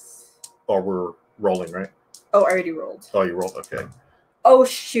take this. Oh, we're rolling, right? Oh, I already rolled. Oh, you rolled. Okay. Oh,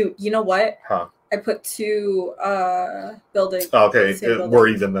 shoot. You know what? Huh. I put 2 buildings. Oh, okay. We're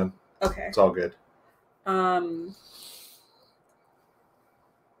even then. Okay. It's all good.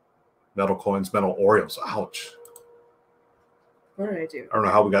 Metal coins, metal Oreos. Ouch. What did I do? I don't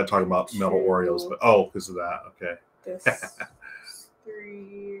know how we got talking about metal Oreos, but because of that. Okay. This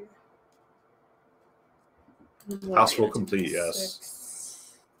 3. House rule complete,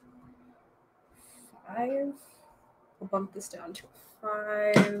 yes. 5. We'll bump this down to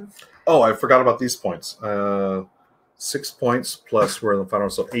 5. Oh, I forgot about these points. 6 points plus we're in the final,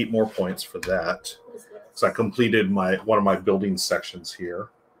 so 8 more points for that. So I completed one of my building sections here.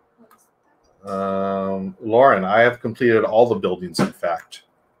 Lauren, I have completed all the buildings, in fact.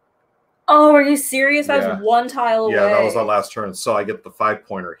 Oh, are you serious? I was 1 tile away. Yeah, that was our last turn. So I get the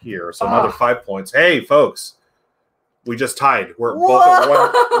 5-pointer here. So another 5 points. Hey, folks, we just tied. We're both at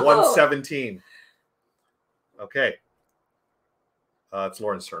 117. Okay. It's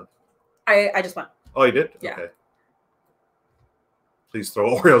Lauren's turn. I just went. Oh, you did? Yeah. Okay. Please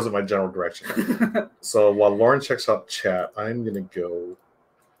throw Oreos in my general direction. So while Lauren checks out chat, I'm going to go.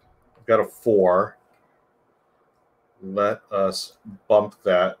 I've got a 4. Let us bump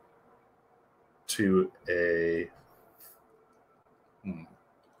that to a 3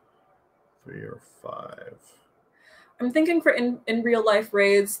 or 5. I'm thinking for in real life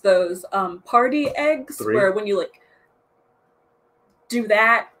raids, those party eggs 3. where when you like do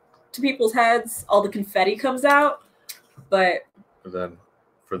that to people's heads, all the confetti comes out. But then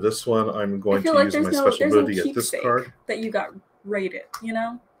for this one, I'm going to use my special ability to get this card. That you got rated, you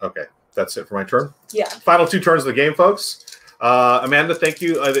know? Okay, that's it for my turn. Yeah. Final 2 turns of the game, folks. Amanda, thank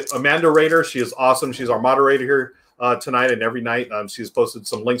you. Amanda Raider, she is awesome. She's our moderator here tonight and every night. She's posted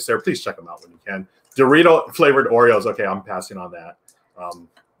some links there. Please check them out when you can. Dorito flavored Oreos. Okay, I'm passing on that.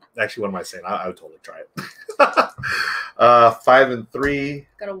 Actually, what am I saying? I would totally try it. 5 and 3.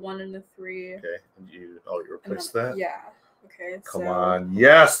 Got a 1 and a 3. Okay, you replaced that? Yeah. Okay. Come on.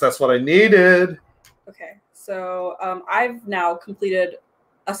 Yes, that's what I needed. Okay, so I've now completed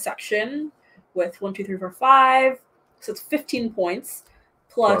a section with 1, 2, 3, 4, 5. So it's 15 points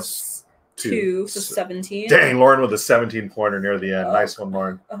plus 2, so 17. Dang, Lauren with a 17-pointer near the end. Nice one,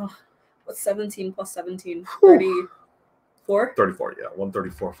 Lauren. What's 17 plus 17? 34? 34, yeah.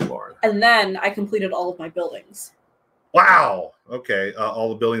 134 for Lauren. And then I completed all of my buildings. Wow. Okay, all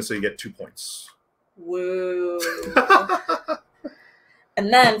the buildings, so you get 2 points. Woo.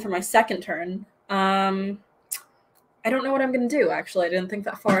 And then for my second turn, I don't know what I'm going to do, actually. I didn't think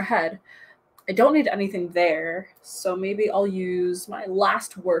that far ahead. I don't need anything there, so maybe I'll use my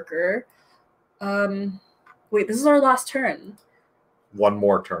last worker. Wait, this is our last turn. 1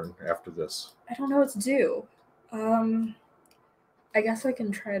 more turn after this. I don't know what to do. I guess I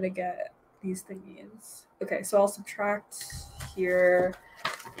can try to get these thingies. Okay, so I'll subtract here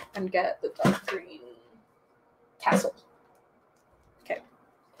and get the dark green castle. Okay.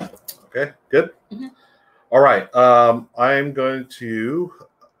 Okay, good. Mm-hmm. All right. I'm going to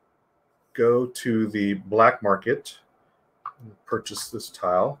go to the black market and purchase this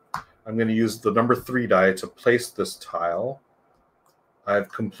tile. I'm going to use the number 3 die to place this tile.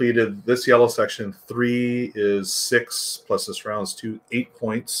 I've completed this yellow section. 3 is 6 plus this round is 2, 8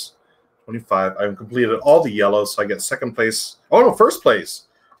 points, 25. I've completed all the yellows, so I get second place. Oh, no, first place.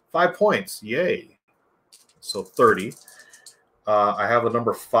 5 points. Yay. So 30. I have a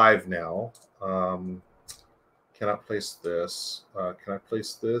number 5 now. Cannot place this. Can I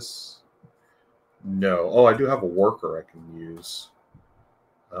place this? No. Oh, I do have a worker I can use.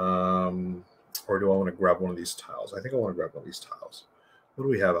 Or do I want to grab one of these tiles? I think I want to grab one of these tiles. What do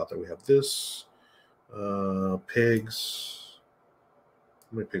we have out there? We have this. Pigs.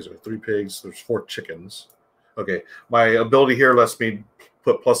 How many pigs are there? 3 pigs. There's 4 chickens. Okay. My ability here lets me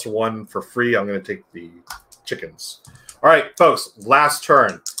put +1 for free. I'm going to take the chickens. All right, folks. Last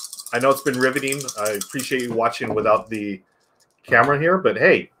turn. I know it's been riveting. I appreciate you watching without the camera here, but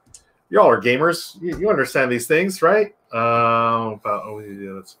hey, y'all are gamers. You understand these things, right?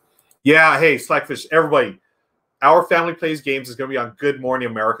 Yeah, hey, Slackfish, everybody. Our Family Plays Games is going to be on Good Morning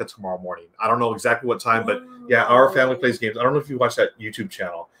America tomorrow morning. I don't know exactly what time, but yeah, Our Family Plays Games. I don't know if you watch that YouTube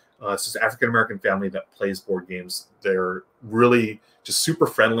channel. It's just an African-American family that plays board games. They're really just super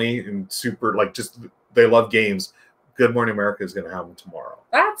friendly and super, like, just they love games. Good Morning America is going to have them tomorrow.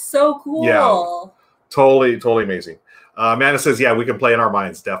 That's so cool. Yeah, totally amazing. Amanda says, yeah, we can play in our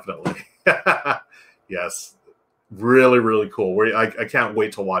minds, definitely. Yes, really cool. I can't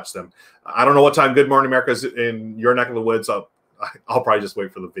wait to watch them. I don't know what time Good Morning America is in your neck of the woods. I'll probably just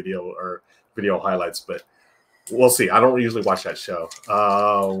wait for the video highlights, but we'll see. I don't usually watch that show.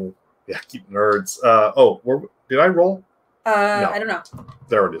 Yeah, keep nerds. Did I roll? No. I don't know.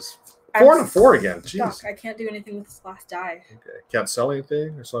 There it is. 4 and 4 again. Jeez. I can't do anything with this last die. Okay. Can't sell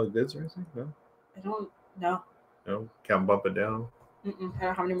anything or sell bids or anything? No? I don't know. No? Can't bump it down? I don't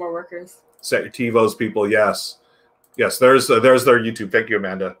have any more workers. Set your TiVos, people. Yes. Yes, there's their YouTube. Thank you,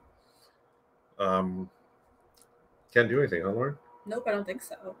 Amanda. Can't do anything, huh, Lauren? Nope, I don't think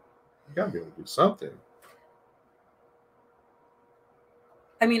so. You gotta be able to do something.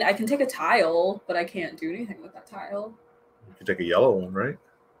 I mean, I can take a tile, but I can't do anything with that tile. You can take a yellow one, right?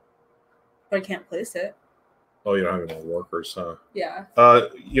 But I can't place it. Oh, you don't have any more workers, huh? Yeah.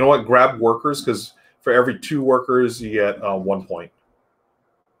 You know what? Grab workers, because for every 2 workers, you get 1 point.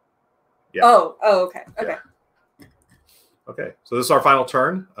 Yeah. Oh, okay. Okay. Yeah. Okay, so this is our final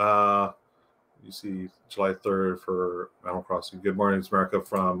turn. You see July 3rd for Animal Crossing. Good morning, America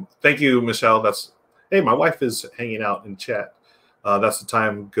from... Thank you, Michelle. That's... Hey, my wife is hanging out in chat. That's the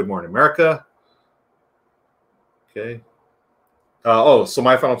time. Good morning, America. Okay. So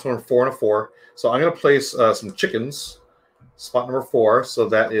my final turn, 4 and a 4. So I'm going to place some chickens. Spot number 4. So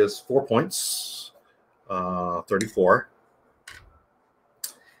that is 4 points. 34.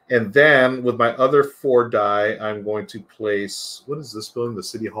 And then with my other 4 die, I'm going to place... What is this building? The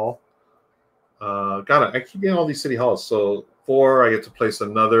City Hall? Got it. I keep getting all these City Halls. So 4, I get to place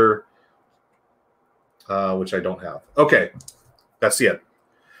another, which I don't have. Okay. That's it.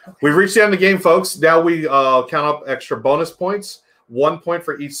 Okay. We've reached the end of the game, folks. Now we count up extra bonus points. 1 point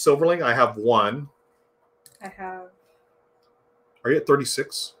for each silverling. I have 1. I have... Are you at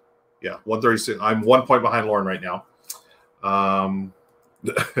 36? Yeah, 136. I'm 1 point behind Lauren right now.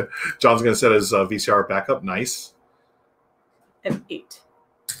 John's going to set his VCR back up. Nice. I have 8.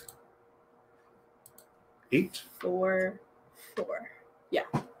 8? 4. Yeah.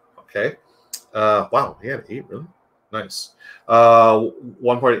 Okay. Wow, he had 8, really? Nice. 1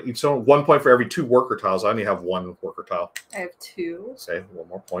 point each. 1 point for every 2 worker tiles. I only have 1 worker tile. I have 2. Say 1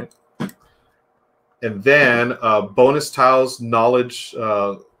 more point. And then bonus tiles, knowledge.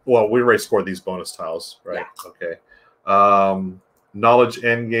 Well, we already scored these bonus tiles, right? Yeah. Okay. Knowledge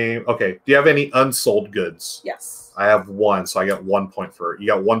endgame. Okay. Do you have any unsold goods? Yes. I have 1, so I get 1 point for. You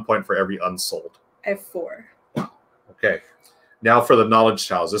got 1 point for every unsold. I have 4. Okay. Now for the knowledge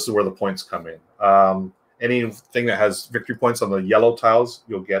tiles. This is where the points come in. Anything that has victory points on the yellow tiles,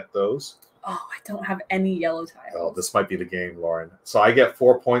 you'll get those. Oh, I don't have any yellow tiles. Oh, this might be the game, Lauren. So I get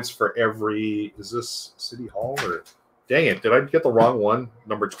 4 points for every... Is this City Hall? Or dang it, did I get the wrong one?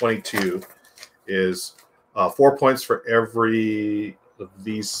 Number 22 is 4 points for every of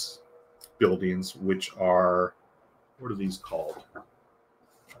these buildings, which are... What are these called?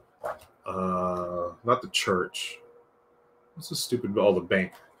 Not the church. What's this stupid... Oh, the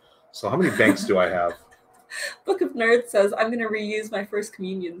bank. So how many banks do I have? Book of Nerds says, I'm going to reuse my first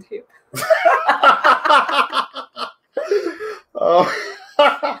communion tape. Oh,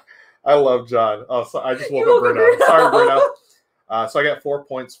 I love John. Oh, so I just woke up Bruno. Sorry, Bruno. So I got 4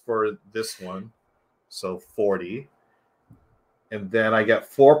 points for this one. So 40. And then I get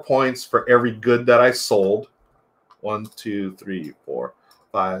 4 points for every good that I sold. 1, 2, 3, 4,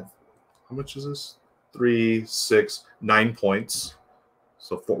 5. How much is this? 3, 6, 9 points.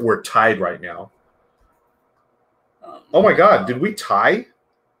 So we're tied right now. Oh my God! Did we tie?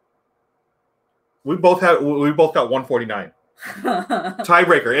 We both got 149.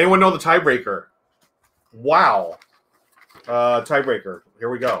 Tiebreaker. Anyone know the tiebreaker? Wow. Tiebreaker. Here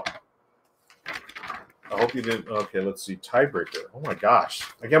we go. I hope you didn't. Okay, let's see. Tiebreaker. Oh my gosh!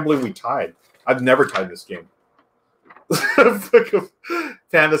 I can't believe we tied. I've never tied this game.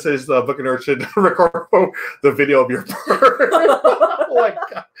 Panda says Book of Nerds should record the video of your bird. Oh my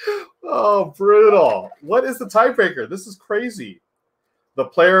God. Oh, brutal. What is the tiebreaker? This is crazy. The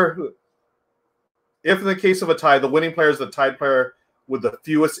player who, if in the case of a tie, the winning player is the tied player with the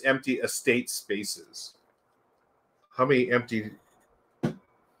fewest empty estate spaces. How many empty?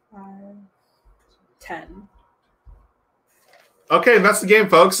 10. Okay, that's the game,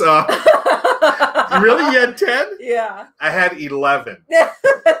 folks. Really? You had 10? Yeah. I had 11.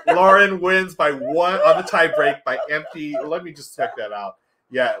 Lauren wins by 1 on the tie break by empty. Let me just check that out.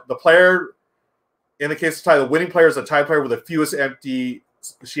 Yeah, the player, in the case of tie, the winning player is the tie player with the fewest empty.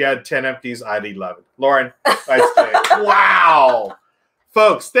 She had 10 empties. I had 11. Lauren, nice game. Wow.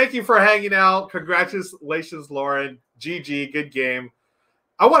 Folks, thank you for hanging out. Congratulations, Lauren. GG, good game.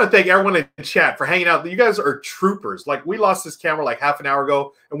 I want to thank everyone in chat for hanging out. You guys are troopers. Like, we lost this camera like half an hour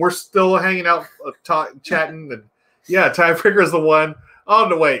ago, and we're still hanging out, chatting. And yeah, tiebreaker is the one. Oh,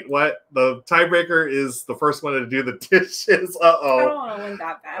 no, wait. What? The tiebreaker is the first one to do the dishes. Uh-oh. I don't want to win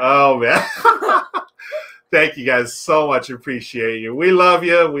that bad. Oh, man. Thank you guys so much. Appreciate you. We love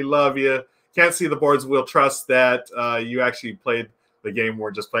you. We love you. Can't see the boards. We'll trust that you actually played the game we're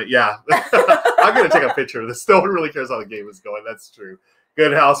just playing. Yeah. I'm going to take a picture of this. No one really cares how the game is going. That's true.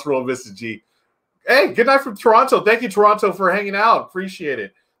 Good house rule, Mrs. G. Hey, good night from Toronto. Thank you, Toronto, for hanging out. Appreciate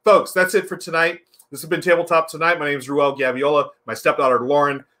it. Folks, that's it for tonight. This has been Tabletop Tonight. My name is Ruel Gaviola. My stepdaughter,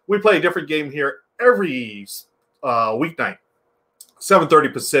 Lauren. We play a different game here every weeknight,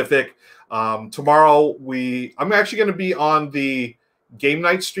 7:30 Pacific. Tomorrow, I'm actually going to be on the game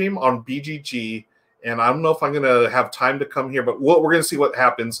night stream on BGG, and I don't know if I'm going to have time to come here, but we're going to see what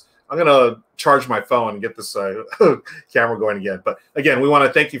happens. I'm going to charge my phone and get this camera going again. But again, we want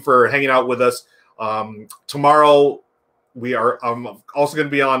to thank you for hanging out with us. Tomorrow, I'm also going to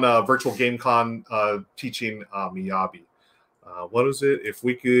be on Virtual Game Con teaching Miyabi. What is it? If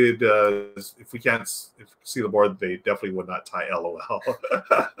we can't see the board, they definitely would not tie LOL.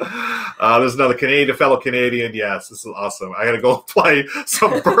 There's another Canadian, fellow Canadian. Yes, this is awesome. I got to go play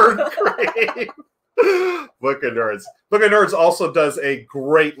some Burn Crane. Book of Nerds. Book of Nerds also does a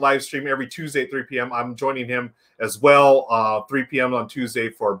great live stream every Tuesday at 3 p.m. I'm joining him as well, 3 p.m. on Tuesday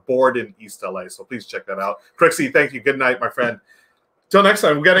for Board in East LA. So please check that out. Crixie, thank you. Good night, my friend. Till next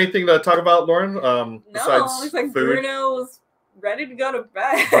time. We got anything to talk about, Lauren? No, it's like food? Bruno's ready to go to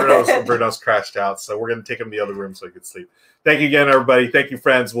bed. Bruno's crashed out, so we're going to take him to the other room so he can sleep. Thank you again, everybody. Thank you,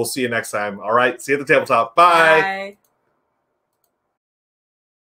 friends. We'll see you next time. All right. See you at the tabletop. Bye. Bye.